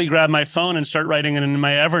quickly grab my phone and start writing it in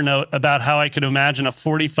my Evernote about how I could imagine a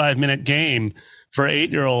 45-minute game for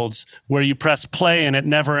 8-year-olds where you press play and it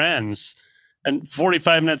never ends. And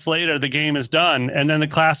 45 minutes later, the game is done, and then the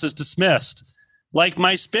class is dismissed. Like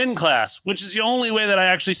my spin class, which is the only way that I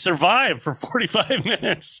actually survive for 45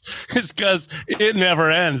 minutes, is because it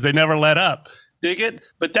never ends. They never let up. Dig it?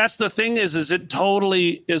 But that's the thing is it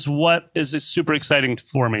totally is what is super exciting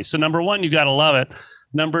for me. So number one, you got to love it.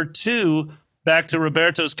 Number two, back to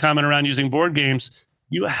Roberto's comment around using board games,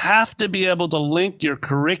 you have to be able to link your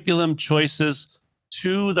curriculum choices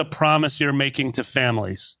to the promise you're making to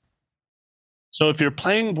families. So if you're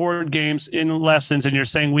playing board games in lessons and you're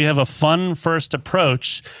saying we have a fun first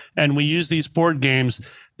approach and we use these board games,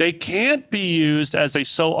 they can't be used, as they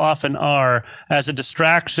so often are, as a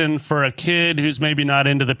distraction for a kid who's maybe not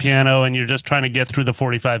into the piano and you're just trying to get through the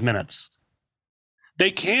 45 minutes.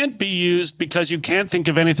 They can't be used because you can't think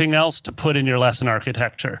of anything else to put in your lesson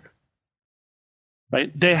architecture.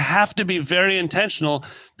 Right? They have to be very intentional,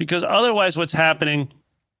 because otherwise what's happening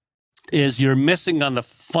is you're missing on the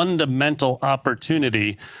fundamental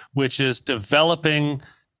opportunity, which is developing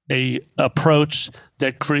a approach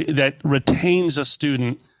that retains a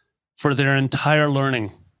student for their entire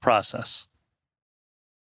learning process.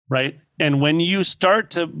 Right? And when you start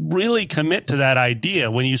to really commit to that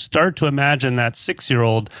idea, when you start to imagine that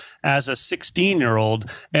 6-year-old as a 16-year-old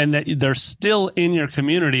and that they're still in your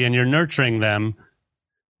community and you're nurturing them,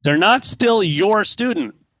 they're not still your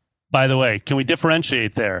student. By the way, can we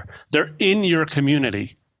differentiate there? They're in your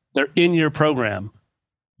community. They're in your program.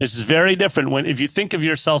 It's very different if you think of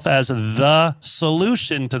yourself as the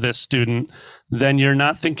solution to this student, then you're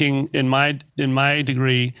not thinking, in my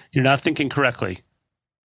degree, you're not thinking correctly.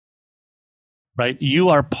 Right? You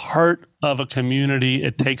are part of a community.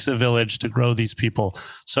 It takes a village to grow these people.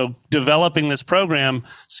 So developing this program,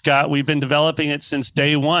 Scott, we've been developing it since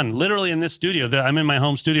day one, literally in this studio. I'm in my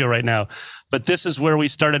home studio right now. But this is where we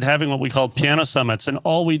started having what we called piano summits. And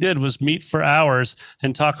all we did was meet for hours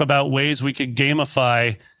and talk about ways we could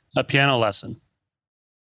gamify a piano lesson.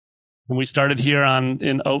 And we started here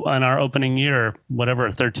on our opening year,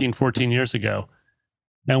 13, 14 years ago.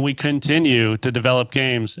 And we continue to develop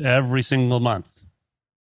games every single month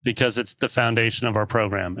because it's the foundation of our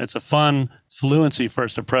program. It's a fun, fluency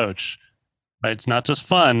first approach. Right? It's not just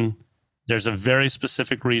fun. There's a very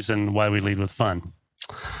specific reason why we lead with fun.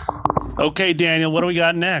 Okay, Daniel, what do we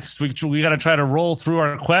got next? We got to try to roll through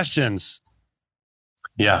our questions.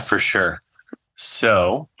 Yeah, for sure.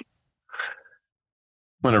 So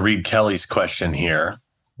I'm going to read Kelly's question here.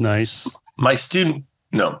 Nice. My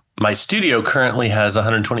studio currently has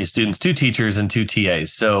 120 students, 2 teachers, and 2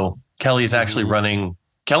 TAs. So Kelly's actually running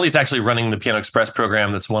the Piano Express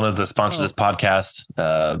program. That's one of the sponsors of this podcast.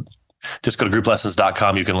 Just go to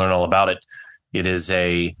grouplessons.com. You can learn all about it. It is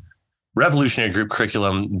a revolutionary group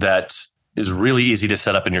curriculum that is really easy to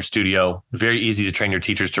set up in your studio, very easy to train your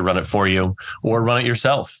teachers to run it for you or run it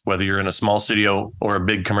yourself, whether you're in a small studio or a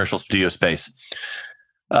big commercial studio space.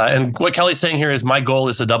 And what Kelly's saying here is my goal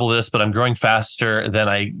is to double this, but I'm growing faster than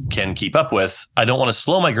I can keep up with. I don't want to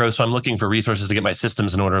slow my growth, so I'm looking for resources to get my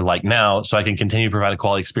systems in order like now so I can continue to provide a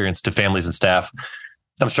quality experience to families and staff.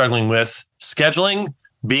 I'm struggling with scheduling,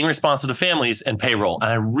 being responsive to families, and payroll.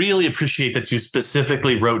 And I really appreciate that you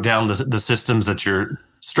specifically wrote down the systems that you're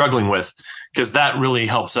struggling with, because that really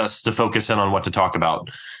helps us to focus in on what to talk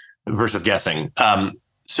about versus guessing.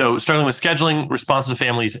 So struggling with scheduling, responsive to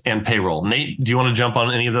families, and payroll. Nate, do you want to jump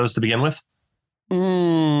on any of those to begin with?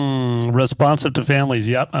 Responsive to families.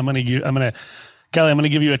 Yep. Kelly, I'm going to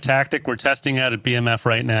give you a tactic we're testing out at BMF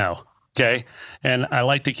right now. Okay. And I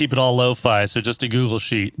like to keep it all lo-fi. So just a Google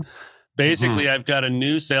sheet. Basically, I've got a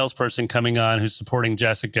new salesperson coming on who's supporting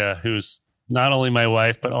Jessica, who's not only my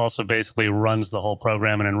wife, but also basically runs the whole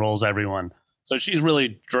program and enrolls everyone. So she's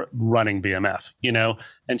really running BMF,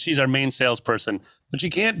 and she's our main salesperson, but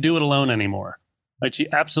she can't do it alone anymore. Right? She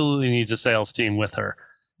absolutely needs a sales team with her.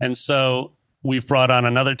 And so we've brought on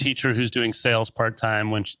another teacher who's doing sales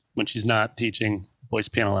part-time when she's not teaching voice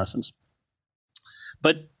piano lessons.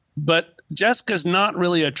 But Jessica's not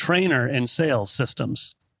really a trainer in sales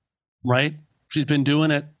systems, right? She's been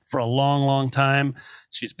doing it for a long, long time.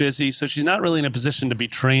 She's busy, so she's not really in a position to be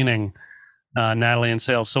training Natalie in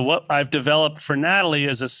sales. So what I've developed for Natalie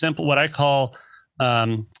is a simple, what I call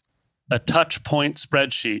a touch point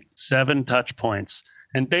spreadsheet, 7 touch points.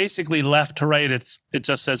 And basically left to right, it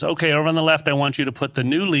just says, okay, over on the left, I want you to put the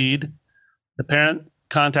new lead, the parent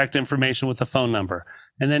contact information with the phone number.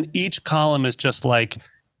 And then each column is just like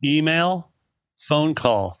email, phone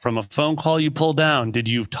call. From a phone call you pull down, did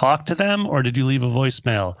you talk to them or did you leave a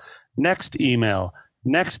voicemail? Next email.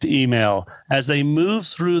 As they move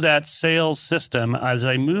through that sales system, as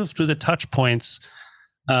I move through the touch points,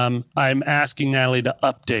 I'm asking Natalie to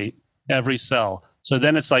update every cell. So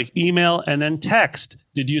then it's like email and then text.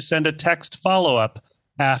 Did you send a text follow-up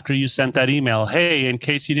after you sent that email. Hey, in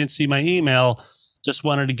case you didn't see my email, just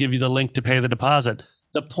wanted to give you the link to pay the deposit.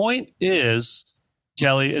 The point is,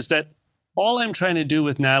 Kelly, is that all I'm trying to do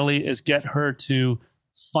with Natalie is get her to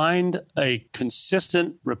find a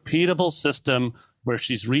consistent, repeatable system where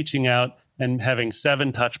she's reaching out and having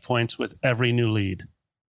 7 touch points with every new lead,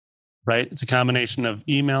 right? It's a combination of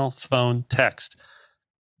email, phone, text.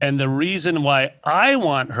 And the reason why I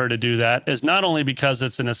want her to do that is not only because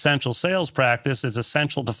it's an essential sales practice, it's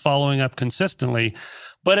essential to following up consistently,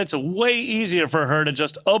 but it's way easier for her to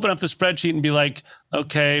just open up the spreadsheet and be like,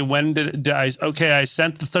 okay, I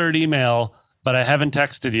sent the 3rd email, but I haven't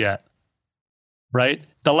texted yet, right?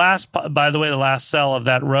 By the way, the last cell of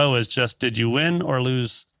that row is just, did you win or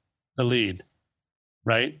lose the lead,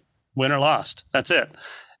 right? Win or lost. That's it.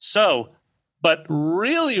 So, but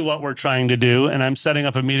really what we're trying to do, and I'm setting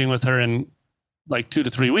up a meeting with her in like 2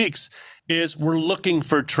 to 3 weeks, is we're looking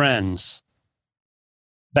for trends.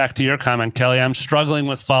 Back to your comment, Kelly, I'm struggling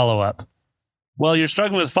with follow-up. Well, you're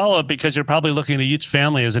struggling with follow-up because you're probably looking at each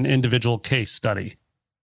family as an individual case study.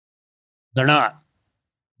 They're not.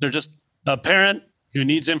 They're just a parent who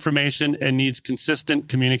needs information and needs consistent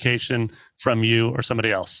communication from you or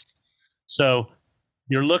somebody else. So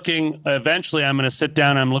you're looking, eventually I'm going to sit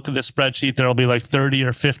down and I'm looking at the spreadsheet. There'll be like 30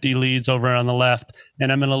 or 50 leads over on the left.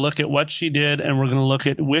 And I'm going to look at what she did, and we're going to look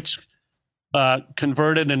at which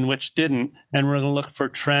converted and which didn't. And we're going to look for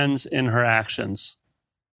trends in her actions.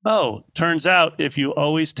 Oh, turns out if you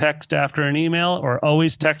always text after an email or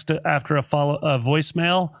always text after a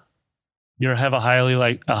voicemail, you have a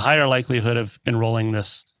higher likelihood of enrolling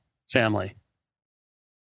this family.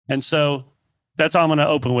 And so that's all I'm going to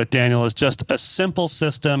open with, Daniel, is just a simple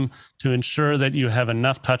system to ensure that you have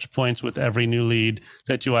enough touch points with every new lead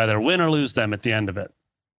that you either win or lose them at the end of it.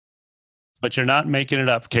 But you're not making it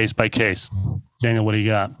up case by case. Daniel, what do you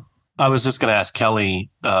got? I was just going to ask Kelly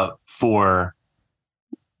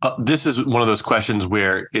this is one of those questions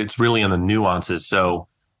where it's really in the nuances. So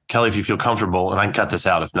Kelly, if you feel comfortable, and I can cut this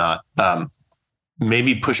out if not,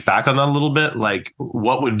 maybe push back on that a little bit. Like,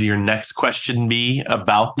 what would your next question be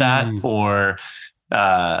about that? Or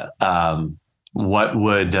what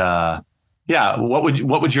would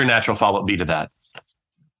your natural follow-up be to that?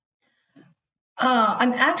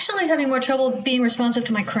 I'm actually having more trouble being responsive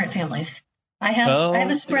to my current families. I have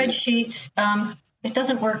a spreadsheet. It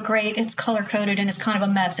doesn't work great. It's color-coded and it's kind of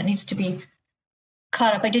a mess. It needs to be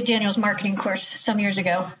caught up. I did Daniel's marketing course some years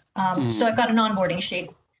ago. So I've got an onboarding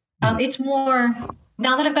sheet. It's more,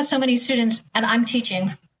 now that I've got so many students and I'm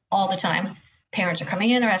teaching all the time, parents are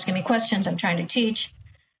coming in, they're asking me questions, I'm trying to teach.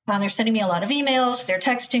 They're sending me a lot of emails, they're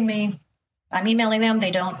texting me, I'm emailing them,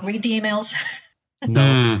 they don't read the emails.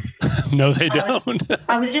 No, they don't.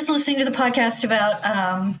 I was just listening to the podcast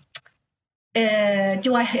about,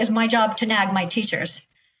 is my job to nag my teachers?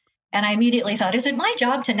 And I immediately thought, is it my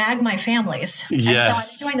job to nag my families?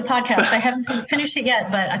 Yes. So I'm enjoying the podcast. I haven't finished it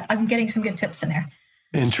yet, but I'm getting some good tips in there.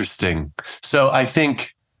 Interesting. So I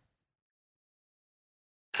think,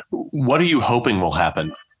 what are you hoping will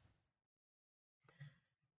happen?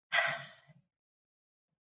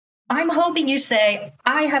 I'm hoping you say,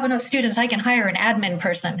 I have enough students, I can hire an admin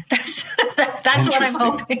person. That's what I'm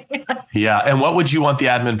hoping. Yeah. And what would you want the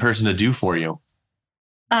admin person to do for you?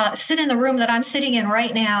 Sit in the room that I'm sitting in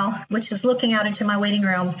right now, which is looking out into my waiting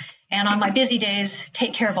room. And on my busy days,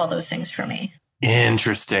 take care of all those things for me.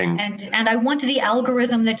 Interesting. And I want the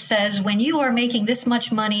algorithm that says, when you are making this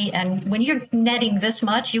much money and when you're netting this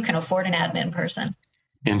much, you can afford an admin person.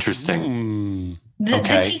 Interesting.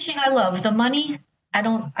 The teaching I love. The money, I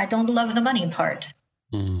don't love the money part.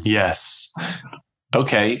 Yes.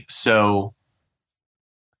 Okay. So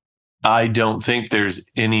I don't think there's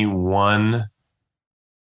any one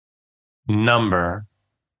number.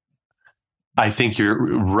 I think you're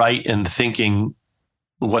right in thinking,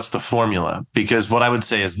 what's the formula? Because what I would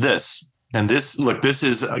say is this, and this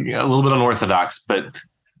is a little bit unorthodox, but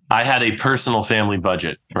I had a personal family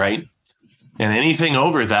budget, right? And anything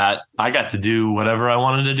over that, I got to do whatever I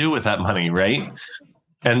wanted to do with that money, right?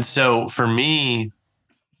 And so for me,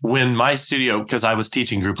 when my studio, because I was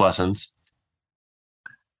teaching group lessons,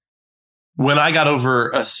 when I got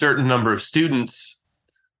over a certain number of students,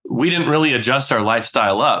 we didn't really adjust our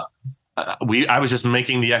lifestyle up. I was just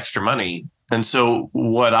making the extra money. And so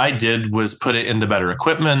what I did was put it into better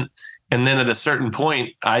equipment. And then at a certain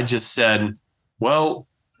point, I just said, well,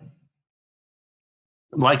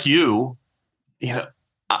 like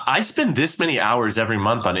I spend this many hours every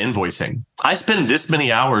month on invoicing. I spend this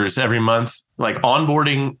many hours every month, like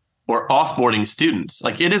onboarding or offboarding students.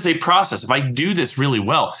 Like, it is a process. If I do this really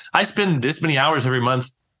well, I spend this many hours every month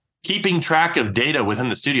keeping track of data within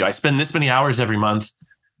the studio. I spend this many hours every month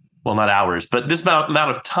well, not hours, but this amount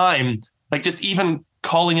of time, like just even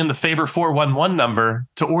calling in the Faber 411 number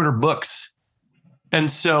to order books. And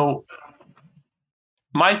so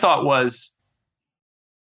my thought was,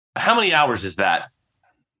 how many hours is that?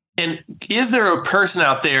 And is there a person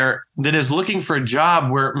out there that is looking for a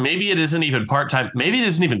job where maybe it isn't even part-time, maybe it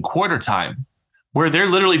isn't even quarter time, where they're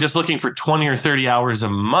literally just looking for 20 or 30 hours a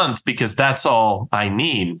month because that's all I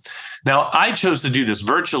need? Now, I chose to do this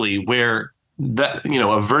virtually, where that,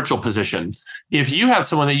 a virtual position. If you have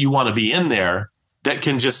someone that you want to be in there that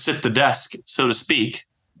can just sit the desk, so to speak,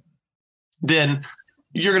 then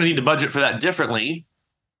you're going to need to budget for that differently.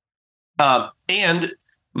 And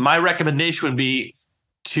my recommendation would be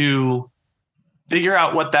to figure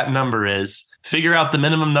out what that number is, figure out the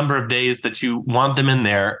minimum number of days that you want them in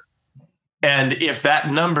there. And if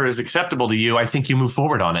that number is acceptable to you, I think you move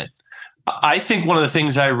forward on it. I think one of the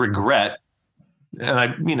things I regret, and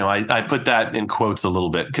I put that in quotes a little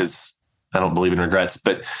bit because I don't believe in regrets,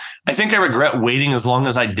 but I think I regret waiting as long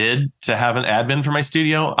as I did to have an admin for my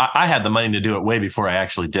studio. I had the money to do it way before I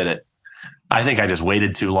actually did it. I think I just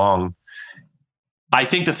waited too long. I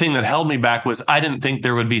think the thing that held me back was I didn't think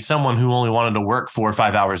there would be someone who only wanted to work 4 or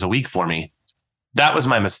 5 hours a week for me. That was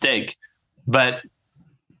my mistake. But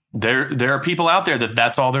there are people out there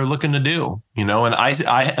that's all they're looking to do, and I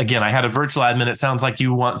had a virtual admin. It sounds like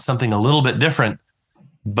you want something a little bit different,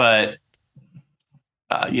 but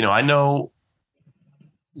I know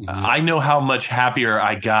how much happier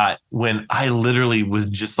I got when I literally was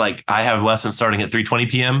just like, I have lessons starting at 3:20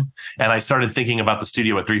 p.m. and I started thinking about the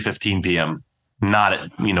studio at 3:15 p.m., not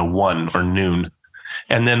at 1 or noon.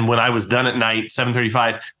 And then when I was done at night,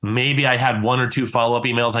 7:35, maybe I had 1 or 2 follow-up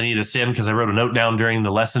emails I needed to send because I wrote a note down during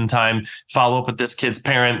the lesson time, follow up with this kid's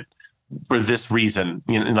parent for this reason.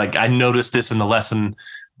 Like I noticed this in the lesson,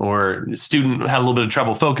 or student had a little bit of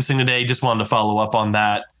trouble focusing today, just wanted to follow up on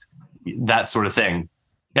that sort of thing.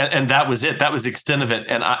 And that was it. That was the extent of it.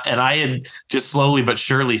 And I had just slowly but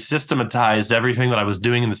surely systematized everything that I was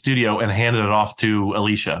doing in the studio and handed it off to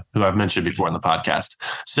Alicia, who I've mentioned before in the podcast.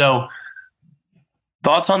 So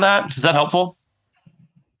thoughts on that? Is that helpful?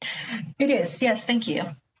 It is. Yes. Thank you.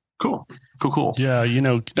 Cool. Yeah.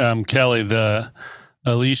 Kelly, the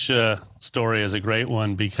Alicia story is a great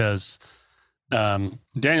one because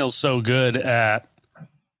Daniel's so good at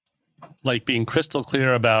like being crystal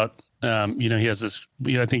clear about, he has this,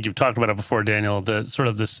 I think you've talked about it before, Daniel, the sort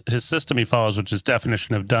of his system he follows, which is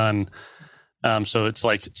definition of done. So it's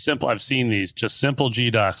like simple. I've seen these just simple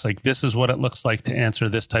GDocs. Like this is what it looks like to answer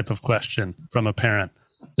this type of question from a parent.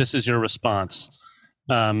 This is your response.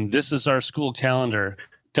 This is our school calendar.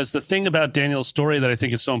 Because the thing about Daniel's story that I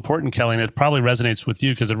think is so important, Kelly, and it probably resonates with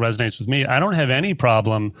you because it resonates with me. I don't have any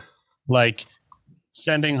problem like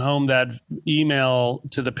sending home that email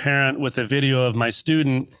to the parent with a video of my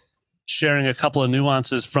student sharing a couple of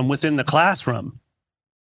nuances from within the classroom.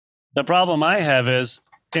 The problem I have is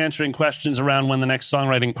answering questions around when the next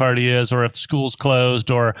songwriting party is, or if school's closed,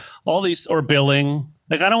 or all these, or billing.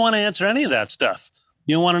 Like, I don't want to answer any of that stuff.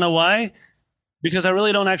 You want to know why? Because I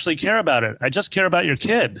really don't actually care about it. I just care about your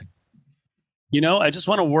kid. I just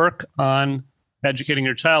want to work on educating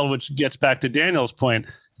your child, which gets back to Daniel's point.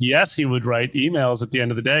 Yes, he would write emails at the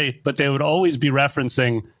end of the day, but they would always be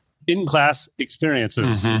referencing in-class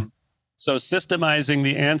experiences. Mm-hmm. So systemizing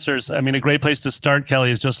the answers, I mean, a great place to start,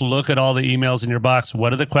 Kelly, is just look at all the emails in your box.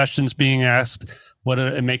 What are the questions being asked?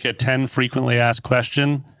 Make a 10 frequently asked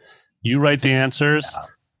question. You write the answers. Yeah.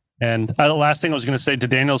 And the last thing I was going to say to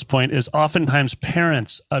Daniel's point is oftentimes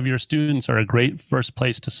parents of your students are a great first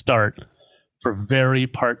place to start for very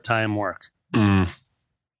part-time work. Mm.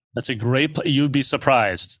 That's a great you'd be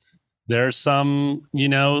surprised. There's some,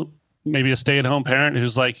 maybe a stay-at-home parent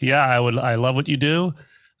who's like, yeah, I love what you do.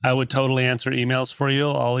 I would totally answer emails for you.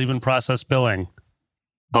 I'll even process billing.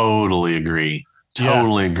 Totally agree.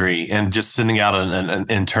 Agree. And just sending out an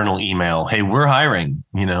internal email. Hey, we're hiring,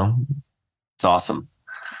 it's awesome.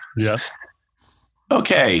 Yeah.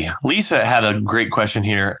 Okay. Lisa had a great question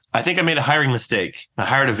here. I think I made a hiring mistake. I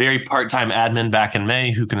hired a very part-time admin back in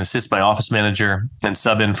May who can assist my office manager and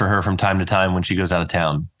sub in for her from time to time when she goes out of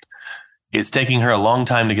town. It's taking her a long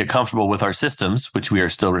time to get comfortable with our systems, which we are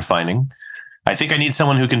still refining. I think I need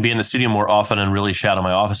someone who can be in the studio more often and really shadow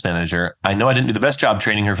my office manager. I know I didn't do the best job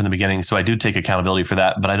training her from the beginning, so I do take accountability for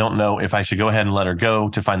that, but I don't know if I should go ahead and let her go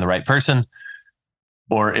to find the right person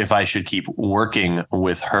or if I should keep working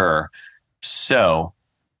with her. So,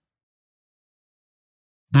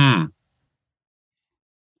 This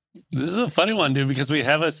is a funny one, dude, because we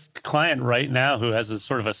have a client right now who has a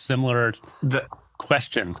sort of a similar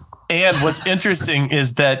question. And what's interesting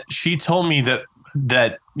is that she told me that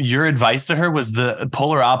that your advice to her was the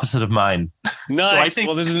polar opposite of mine. Nice. So I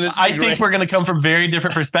think, I think we're going to come from very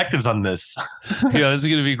different perspectives on this. Yeah, this is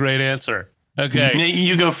going to be a great answer. Okay. Nate,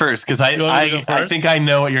 you go first, because I think I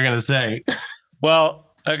know what you're going to say.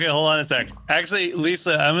 Well, okay, hold on a sec. Actually,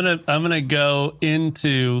 Lisa, I'm gonna go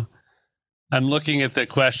into. I'm looking at the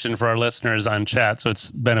question for our listeners on chat, so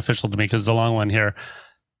it's beneficial to me because it's a long one here.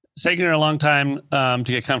 It's taking her a long time to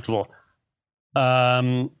get comfortable.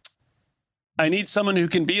 I need someone who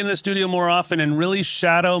can be in the studio more often and really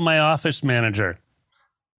shadow my office manager.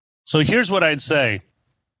 So here's what I'd say.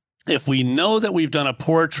 If we know that we've done a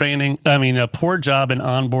poor job in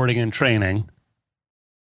onboarding and training,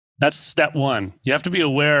 that's step one. You have to be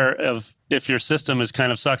aware of if your system is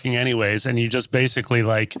kind of sucking anyways, and you just basically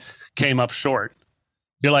like came up short.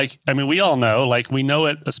 You're like, I mean, we all know, like we know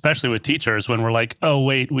it, especially with teachers, when we're like, oh,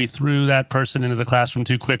 wait, we threw that person into the classroom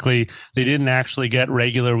too quickly. They didn't actually get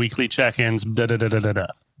regular weekly check-ins,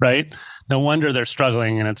 right? No wonder they're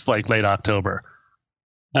struggling and it's like late October.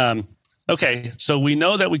 Okay, so we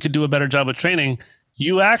know that we could do a better job with training.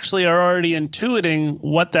 You actually are already intuiting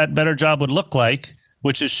what that better job would look like,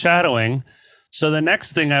 which is shadowing. So the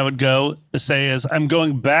next thing I would go to say is I'm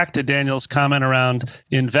going back to Daniel's comment around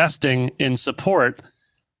investing in support.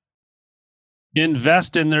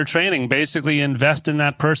 Invest in their training, basically invest in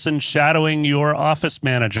that person shadowing your office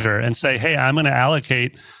manager and say, hey, I'm going to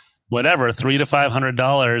allocate whatever, $300 to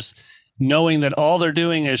 $500, knowing that all they're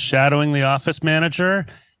doing is shadowing the office manager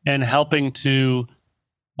and helping to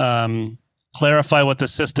clarify what the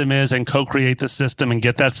system is and co-create the system and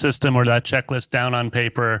get that system or that checklist down on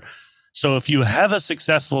paper. So if you have a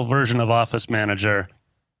successful version of Office Manager,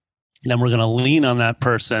 then we're going to lean on that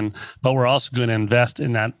person, but we're also going to invest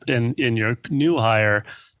in that in your new hire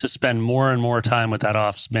to spend more and more time with that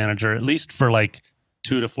Office Manager, at least for like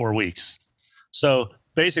 2 to 4 weeks. So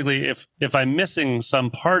basically, if I'm missing some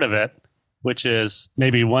part of it, which is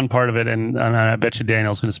maybe one part of it, and I bet you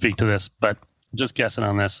Daniel's going to speak to this, but just guessing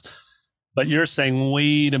on this. But you're saying,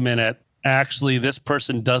 wait a minute, actually, this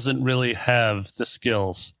person doesn't really have the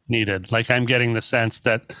skills needed. Like I'm getting the sense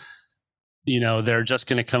that, they're just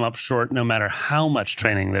going to come up short no matter how much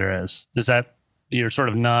training there is. Is that, you're sort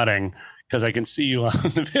of nodding because I can see you on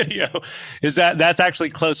the video. That's actually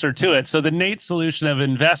closer to it. So the Nate solution of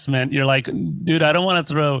investment, you're like, dude, I don't want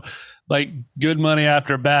to throw like good money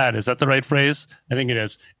after bad. Is that the right phrase? I think it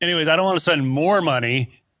is. Anyways, I don't want to spend more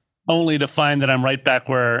money only to find that I'm right back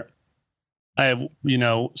where I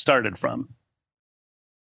started from.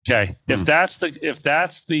 Okay. If that's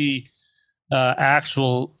the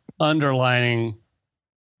actual underlining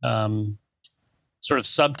sort of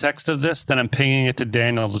subtext of this, then I'm pinging it to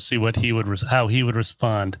Daniel to see how he would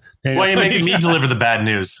respond. Daniel, well, you're making me deliver the bad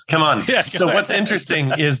news. Come on. Yeah, so what's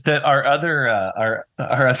interesting is that our other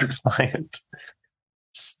client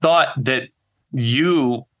thought that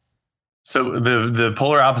so the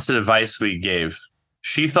polar opposite advice we gave,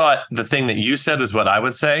 she thought the thing that you said is what I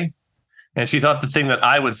would say, and she thought the thing that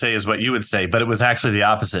I would say is what you would say, but it was actually the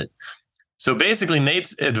opposite. So basically,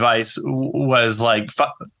 Nate's advice was like,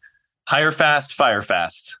 hire fast, fire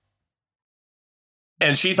fast.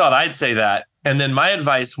 And she thought I'd say that. And then my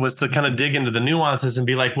advice was to kind of dig into the nuances and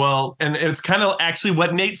be like, well, and it's kind of actually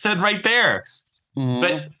what Nate said right there.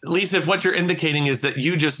 But Lisa, if what you're indicating is that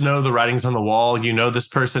you just know the writing's on the wall, this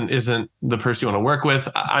person isn't the person you want to work with,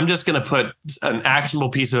 I'm just going to put an actionable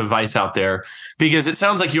piece of advice out there because it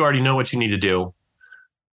sounds like you already know what you need to do.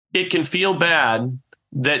 It can feel bad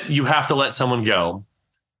that you have to let someone go.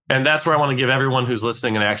 And that's where I want to give everyone who's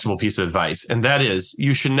listening an actionable piece of advice. And that is,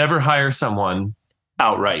 you should never hire someone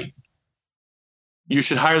outright. You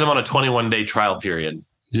should hire them on a 21-day trial period.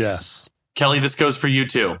 Yes. Kelly, this goes for you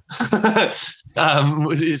too.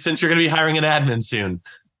 Since you're going to be hiring an admin soon.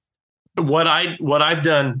 What I've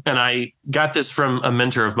done, and I got this from a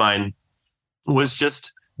mentor of mine, was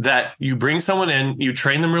just that you bring someone in, you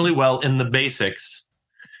train them really well in the basics,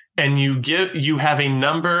 and you have a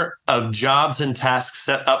number of jobs and tasks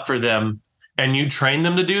set up for them, and you train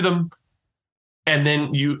them to do them, and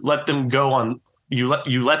then you let them go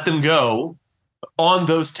on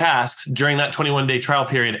those tasks during that 21-day trial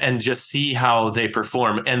period and just see how they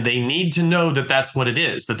perform. And they need to know that that's what it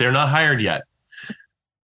is, that they're not hired yet.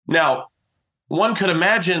 Now, one could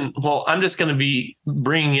imagine, well, I'm just going to be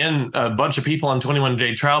bringing in a bunch of people on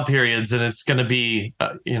 21-day trial periods, and it's going to be,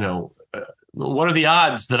 what are the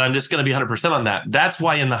odds that I'm just going to be 100% on that? That's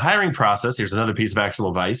why in the hiring process, here's another piece of actual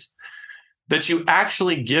advice, that you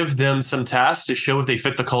actually give them some tasks to show if they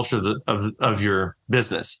fit the culture of your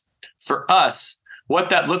business. For us, what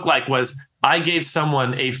that looked like was I gave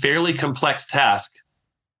someone a fairly complex task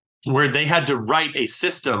where they had to write a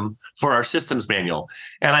system for our systems manual.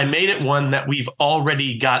 And I made it one that we've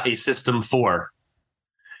already got a system for.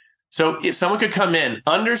 So if someone could come in,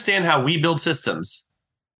 understand how we build systems,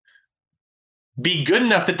 be good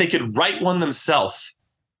enough that they could write one themselves,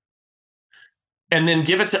 and then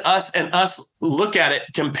give it to us and us look at it,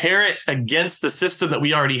 compare it against the system that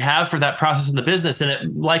we already have for that process in the business, and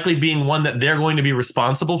it likely being one that they're going to be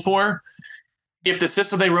responsible for. If the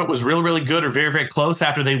system they wrote was really, really good or very, very close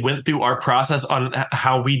after they went through our process on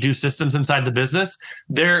how we do systems inside the business,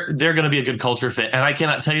 they're going to be a good culture fit. And I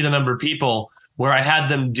cannot tell you the number of people where I had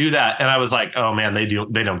them do that, and I was like, oh man, they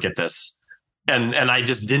don't get this. And I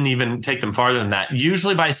just didn't even take them farther than that.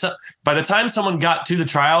 Usually by the time someone got to the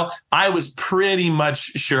trial, I was pretty much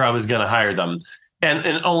sure I was going to hire them. And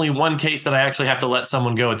in only one case that I actually have to let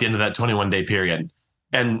someone go at the end of that 21-day period.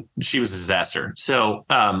 And she was a disaster. So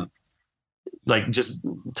like just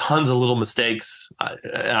tons of little mistakes.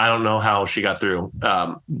 I don't know how she got through,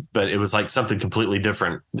 but it was like something completely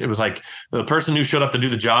different. It was like the person who showed up to do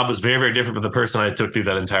the job was very, very different from the person I took through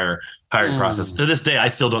that entire hiring process. To this day, I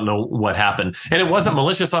still don't know what happened. And it wasn't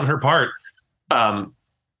malicious on her part.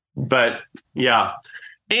 But yeah.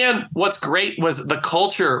 And what's great was the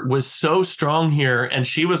culture was so strong here, and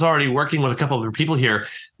she was already working with a couple of other people here,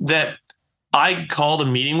 that I called a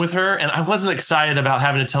meeting with her, and I wasn't excited about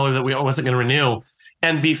having to tell her that we wasn't going to renew.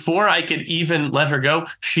 And before I could even let her go,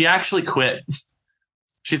 she actually quit.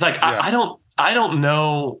 She's like, yeah. I don't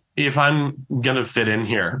know if I'm going to fit in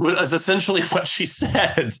here. Was essentially what she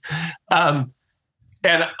said.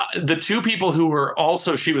 And the two people who were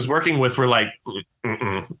also she was working with were like,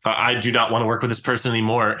 I do not want to work with this person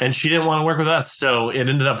anymore. And she didn't want to work with us. So it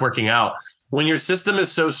ended up working out. When your system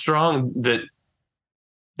is so strong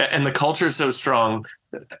and the culture is so strong,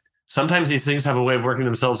 sometimes these things have a way of working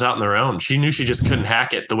themselves out on their own. She knew she just couldn't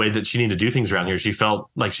hack it the way that she needed to do things around here. She felt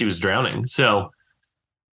like she was drowning. So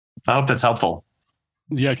I hope that's helpful.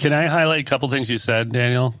 Yeah. Can I highlight a couple things you said,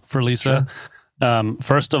 Daniel, for Lisa? Sure.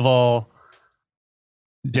 First of all,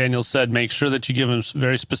 Daniel said, make sure that you give them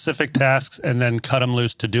very specific tasks and then cut them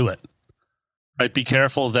loose to do it. Right. Be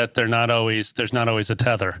careful that there's not always a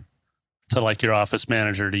tether to like your office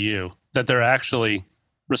manager to you, that they're actually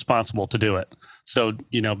responsible to do it. So,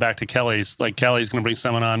 back to Kelly's going to bring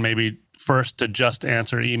someone on maybe first to just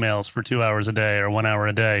answer emails for 2 hours a day or 1 hour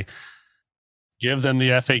a day. Give them the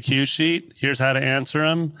FAQ sheet. Here's how to answer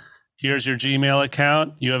them. Here's your Gmail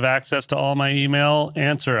account. You have access to all my email.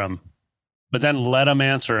 Answer them. But then let them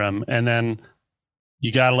answer them. And then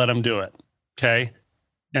you got to let them do it. Okay.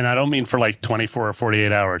 And I don't mean for like 24 or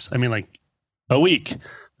 48 hours. I mean like a week.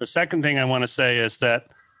 The second thing I want to say is that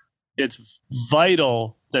it's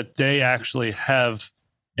vital that they actually have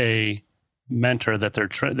a mentor that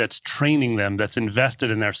that's training them, that's invested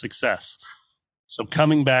in their success. So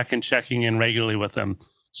coming back and checking in regularly with them.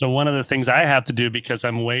 So one of the things I have to do, because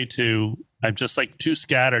I'm just like too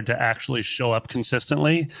scattered to actually show up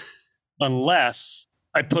consistently, unless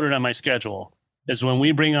I put it on my schedule, is when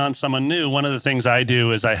we bring on someone new, one of the things I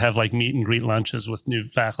do is I have like meet and greet lunches with new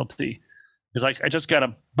faculty. It's like, I just got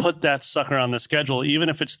to put that sucker on the schedule, even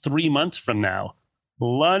if it's 3 months from now.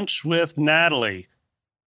 Lunch with Natalie,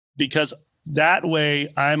 because that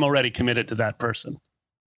way I'm already committed to that person.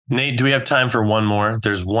 Nate, do we have time for one more?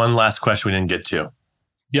 There's one last question we didn't get to.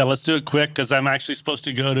 Yeah, let's do it quick because I'm actually supposed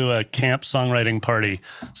to go to a camp songwriting party.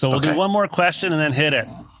 So we'll do one more question and then hit it.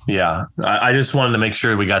 Yeah, I just wanted to make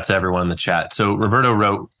sure we got to everyone in the chat. So Roberto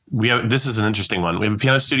wrote, this is an interesting one. We have a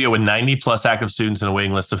piano studio with 90 plus active students and a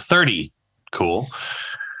waiting list of 30. Cool.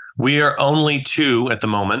 We are only 2 at the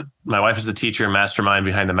moment. My wife is the teacher and mastermind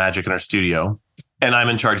behind the magic in our studio, and I'm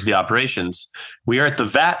in charge of the operations. We are at the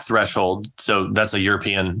VAT threshold, so that's a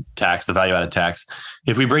European tax, the value-added tax.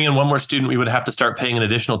 If we bring in one more student, we would have to start paying an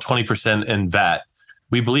additional 20% in VAT.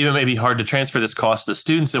 We believe it may be hard to transfer this cost to the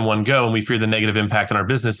students in one go, and we fear the negative impact on our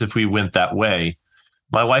business if we went that way.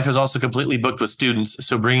 My wife is also completely booked with students,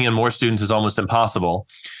 so bringing in more students is almost impossible.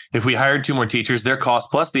 If we hired 2 more teachers, their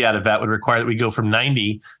cost plus the added VAT would require that we go from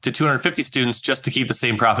 90 to 250 students just to keep the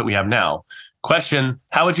same profit we have now. Question,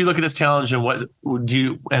 how would you look at this challenge, and what would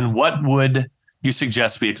you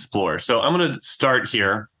suggest we explore? So I'm going to start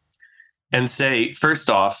here and say, first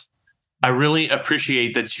off, I really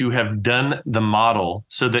appreciate that you have done the model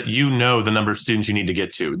so that you know the number of students you need to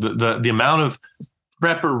get to. The amount of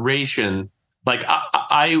preparation, like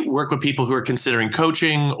I work with people who are considering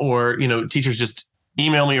coaching, or, teachers just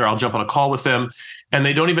email me or I'll jump on a call with them, and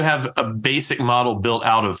they don't even have a basic model built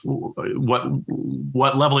out of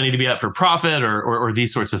what level they need to be at for profit or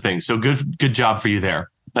these sorts of things. So good job for you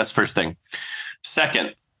there. That's first thing.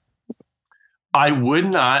 Second, I would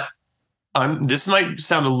not This might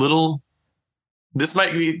sound sound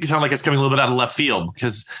like it's coming a little bit out of left field,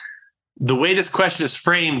 because the way this question is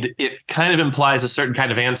framed, it kind of implies a certain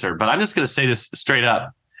kind of answer. But I'm just going to say this straight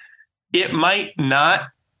up. It might not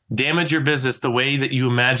damage your business the way that you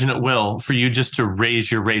imagine it will for you just to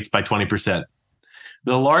raise your rates by 20%.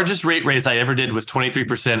 The largest rate raise I ever did was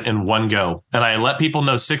 23% in one go. And I let people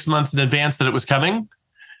know 6 months in advance that it was coming.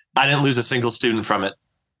 I didn't lose a single student from it.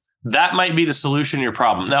 That might be the solution to your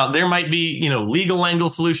problem. Now, there might be, legal angle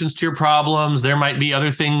solutions to your problems. There might be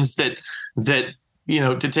other things that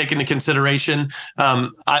to take into consideration.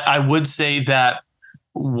 I would say that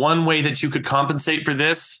one way that you could compensate for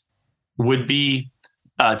this would be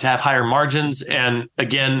to have higher margins. And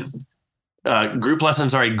again, group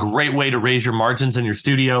lessons are a great way to raise your margins in your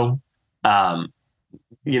studio.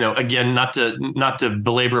 Again, not to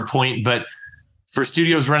belabor a point, but for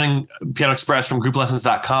studios running Piano Express from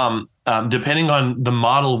grouplessons.com, depending on the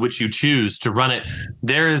model which you choose to run it,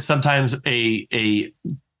 there is sometimes a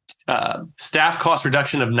staff cost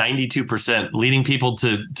reduction of 92%, leading people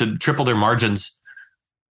to triple their margins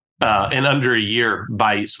in under a year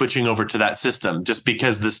by switching over to that system, just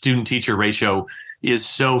because the student-teacher ratio is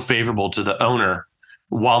so favorable to the owner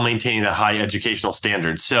while maintaining that high educational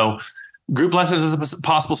standard. So group lessons is a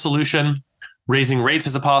possible solution. Raising rates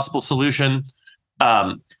is a possible solution.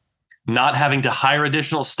 Not having to hire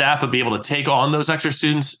additional staff but be able to take on those extra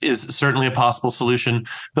students is certainly a possible solution.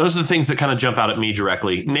 Those are the things that kind of jump out at me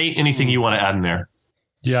directly. Nate, anything you want to add in there?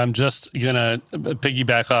 Yeah, I'm just going to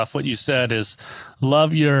piggyback off what you said. I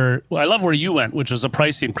love where you went, which was a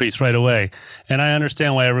price increase right away. And I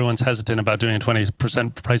understand why everyone's hesitant about doing a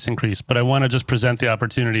 20% price increase, but I want to just present the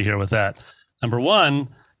opportunity here with that. Number one,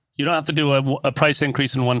 you don't have to do a price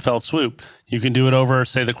increase in one fell swoop. You can do it over,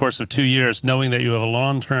 say, the course of 2 years, knowing that you have a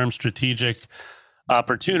long-term strategic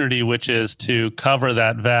opportunity, which is to cover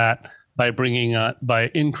that VAT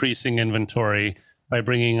by increasing inventory, by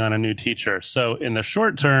bringing on a new teacher. So in the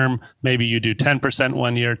short term, maybe you do 10%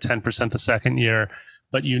 1 year, 10% the second year,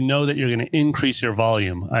 but you know that you're going to increase your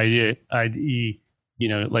volume, i.e.,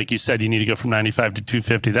 like you said, you need to go from 95 to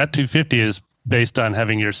 250. That 250 is based on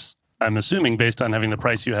having I'm assuming based on having the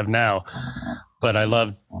price you have now. But I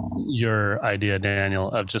love your idea, Daniel,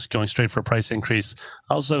 of just going straight for a price increase.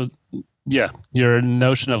 Also, your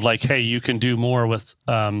notion of like, hey, you can do more with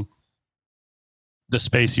the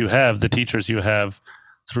space you have, the teachers you have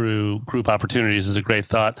through group opportunities is a great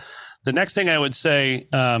thought. The next thing I would say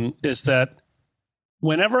is that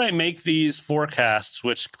whenever I make these forecasts,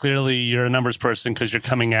 which clearly you're a numbers person because you're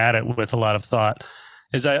coming at it with a lot of thought,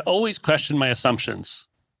 is I always question my assumptions.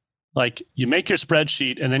 Like you make your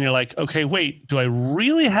spreadsheet and then you're like, okay, wait, do I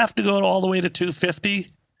really have to go all the way to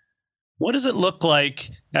 250? What does it look like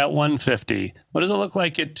at 150? What does it look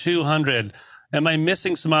like at 200? Am I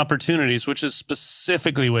missing some opportunities, which is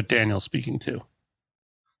specifically what Daniel's speaking to?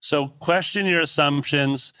 So question your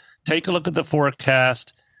assumptions, take a look at the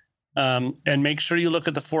forecast, and make sure you look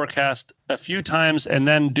at the forecast a few times and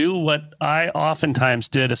then do what I oftentimes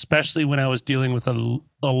did, especially when I was dealing with a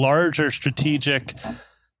larger strategic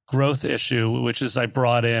growth issue, which is I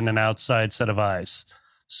brought in an outside set of eyes.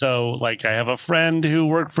 So like I have a friend who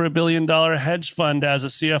worked for $1 billion hedge fund as a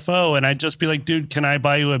CFO, and I'd just be like, dude, can I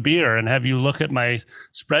buy you a beer and have you look at my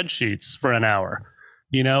spreadsheets for an hour?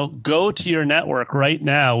 Go to your network right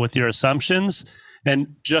now with your assumptions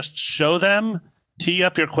and just show them, tee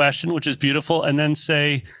up your question, which is beautiful, and then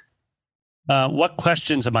say, what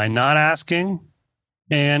questions am I not asking?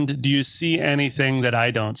 And do you see anything that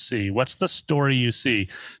I don't see? What's the story you see?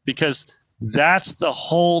 Because that's the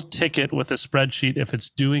whole ticket with a spreadsheet. If it's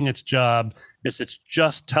doing its job, is it's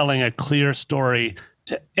just telling a clear story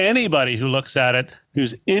to anybody who looks at it,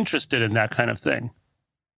 who's interested in that kind of thing,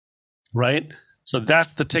 right? So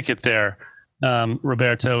that's the ticket there,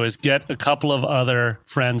 Roberto, is get a couple of other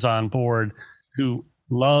friends on board who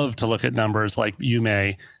love to look at numbers like you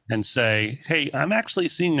may and say, hey, I'm actually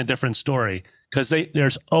seeing a different story. Because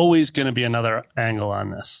there's always going to be another angle on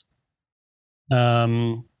this.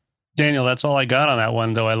 Daniel, that's all I got on that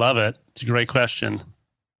one, though. I love it. It's a great question.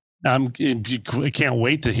 I can't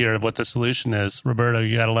wait to hear what the solution is. Roberto,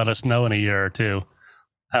 you got to let us know in a year or two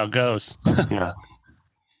how it goes. Yeah.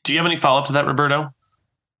 Do you have any follow-up to that, Roberto?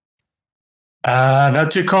 No,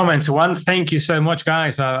 2 comments. One, thank you so much,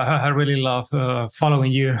 guys. I really love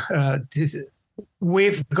following you.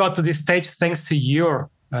 We've got to this stage thanks to your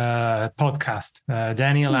podcast,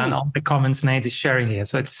 Daniel, and all the comments Nate is sharing here.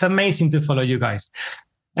 So it's amazing to follow you guys.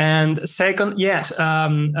 And second, yes,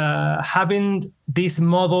 having this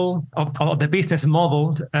model of the business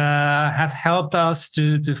model has helped us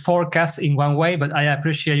to forecast in one way, but I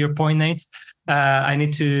appreciate your point, Nate. I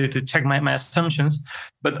need to check my assumptions.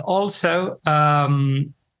 But also,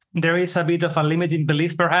 there is a bit of a limiting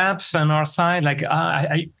belief, perhaps, on our side. Like,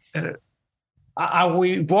 are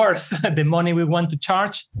we worth the money we want to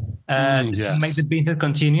charge to make the business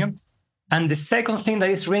continue? And the second thing that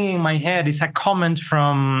is ringing in my head is a comment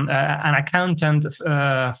from an accountant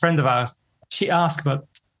friend of ours. She asked, "But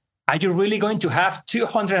are you really going to have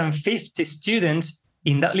 250 students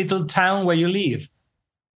in that little town where you live?"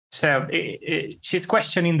 So she's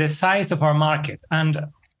questioning the size of our market. And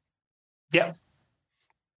yeah,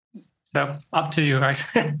 so up to you guys.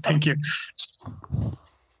 Thank you.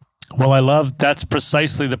 Well, I love that's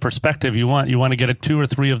precisely the perspective you want. You want to get 2 or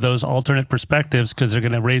 3 of those alternate perspectives because they're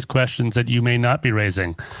going to raise questions that you may not be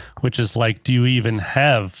raising, which is like, do you even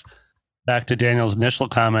have, back to Daniel's initial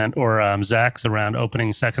comment or Zach's around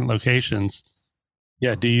opening second locations.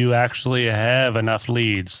 Yeah. Do you actually have enough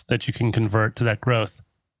leads that you can convert to that growth?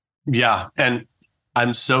 Yeah. And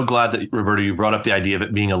I'm so glad that, Roberto, you brought up the idea of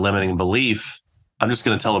it being a limiting belief. I'm just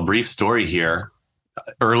going to tell a brief story here.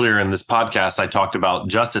 Earlier in this podcast, I talked about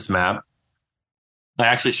Justice Map. I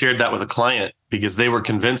actually shared that with a client because they were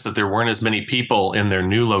convinced that there weren't as many people in their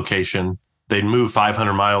new location. They'd moved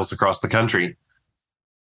 500 miles across the country.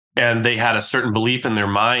 And they had a certain belief in their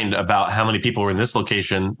mind about how many people were in this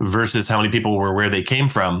location versus how many people were where they came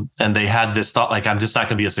from. And they had this thought, like, I'm just not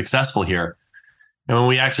going to be as successful here. And when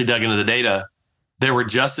we actually dug into the data, there were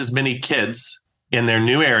just as many kids in their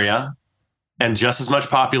new area and just as much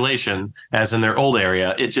population as in their old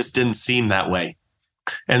area. It just didn't seem that way.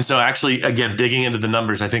 And so actually, again, digging into the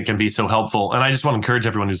numbers, I think can be so helpful. And I just want to encourage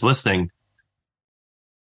everyone who's listening.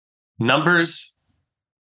 Numbers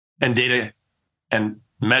and data and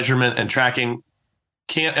measurement and tracking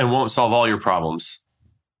can't and won't solve all your problems,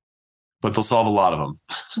 but they'll solve a lot of them.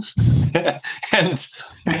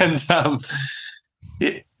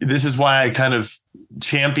 This is why I kind of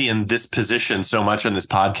champion this position so much on this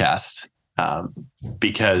podcast.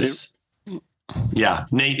 Because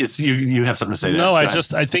Nate, it's you have something to say there. No, I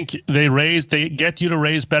think they get you to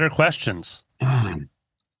raise better questions.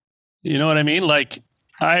 You know what I mean? Like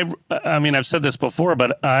I mean, I've said this before,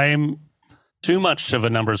 but I'm too much of a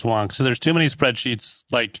numbers wonk. So there's too many spreadsheets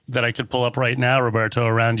like that I could pull up right now, Roberto,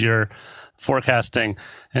 around your forecasting.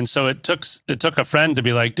 And so it took a friend to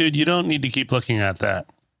be like, dude, you don't need to keep looking at that,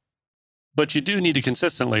 but you do need to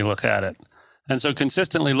consistently look at it. And so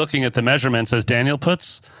consistently looking at the measurements, as Daniel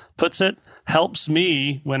puts it, helps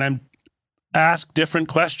me when I'm asked different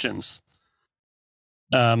questions.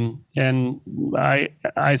 And I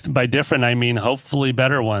by different, I mean hopefully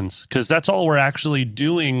better ones, because that's all we're actually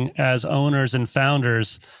doing as owners and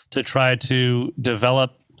founders to try to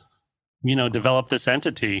develop this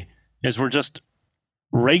entity, is we're just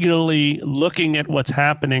regularly looking at what's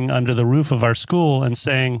happening under the roof of our school and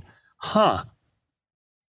saying,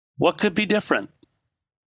 what could be different?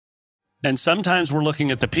 And sometimes we're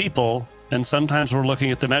looking at the people, and sometimes we're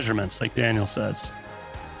looking at the measurements, like Daniel says.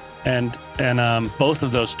 And both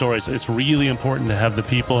of those stories, it's really important to have the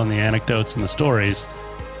people and the anecdotes and the stories,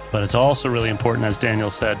 but it's also really important, as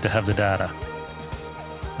Daniel said, to have the data.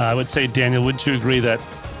 I would say, Daniel, wouldn't you agree that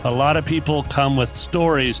a lot of people come with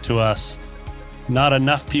stories to us, not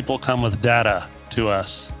enough people come with data to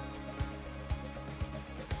us?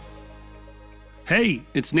 Hey,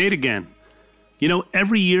 it's Nate again. You know,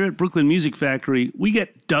 every year at Brooklyn Music Factory, we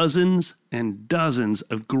get dozens and dozens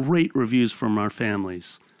of great reviews from our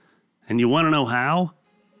families. And you want to know how?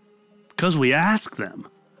 Because we ask them.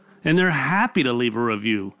 And they're happy to leave a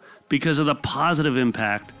review because of the positive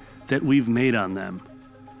impact that we've made on them.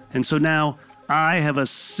 And so now I have a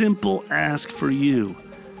simple ask for you.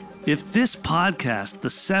 If this podcast, the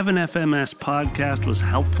 7FMS podcast, was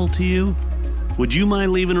helpful to you, would you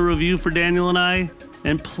mind leaving a review for Daniel and I?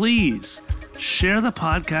 And please share the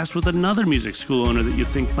podcast with another music school owner that you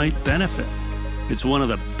think might benefit. It's one of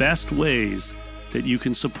the best ways that you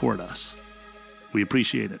can support us. We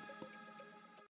appreciate it.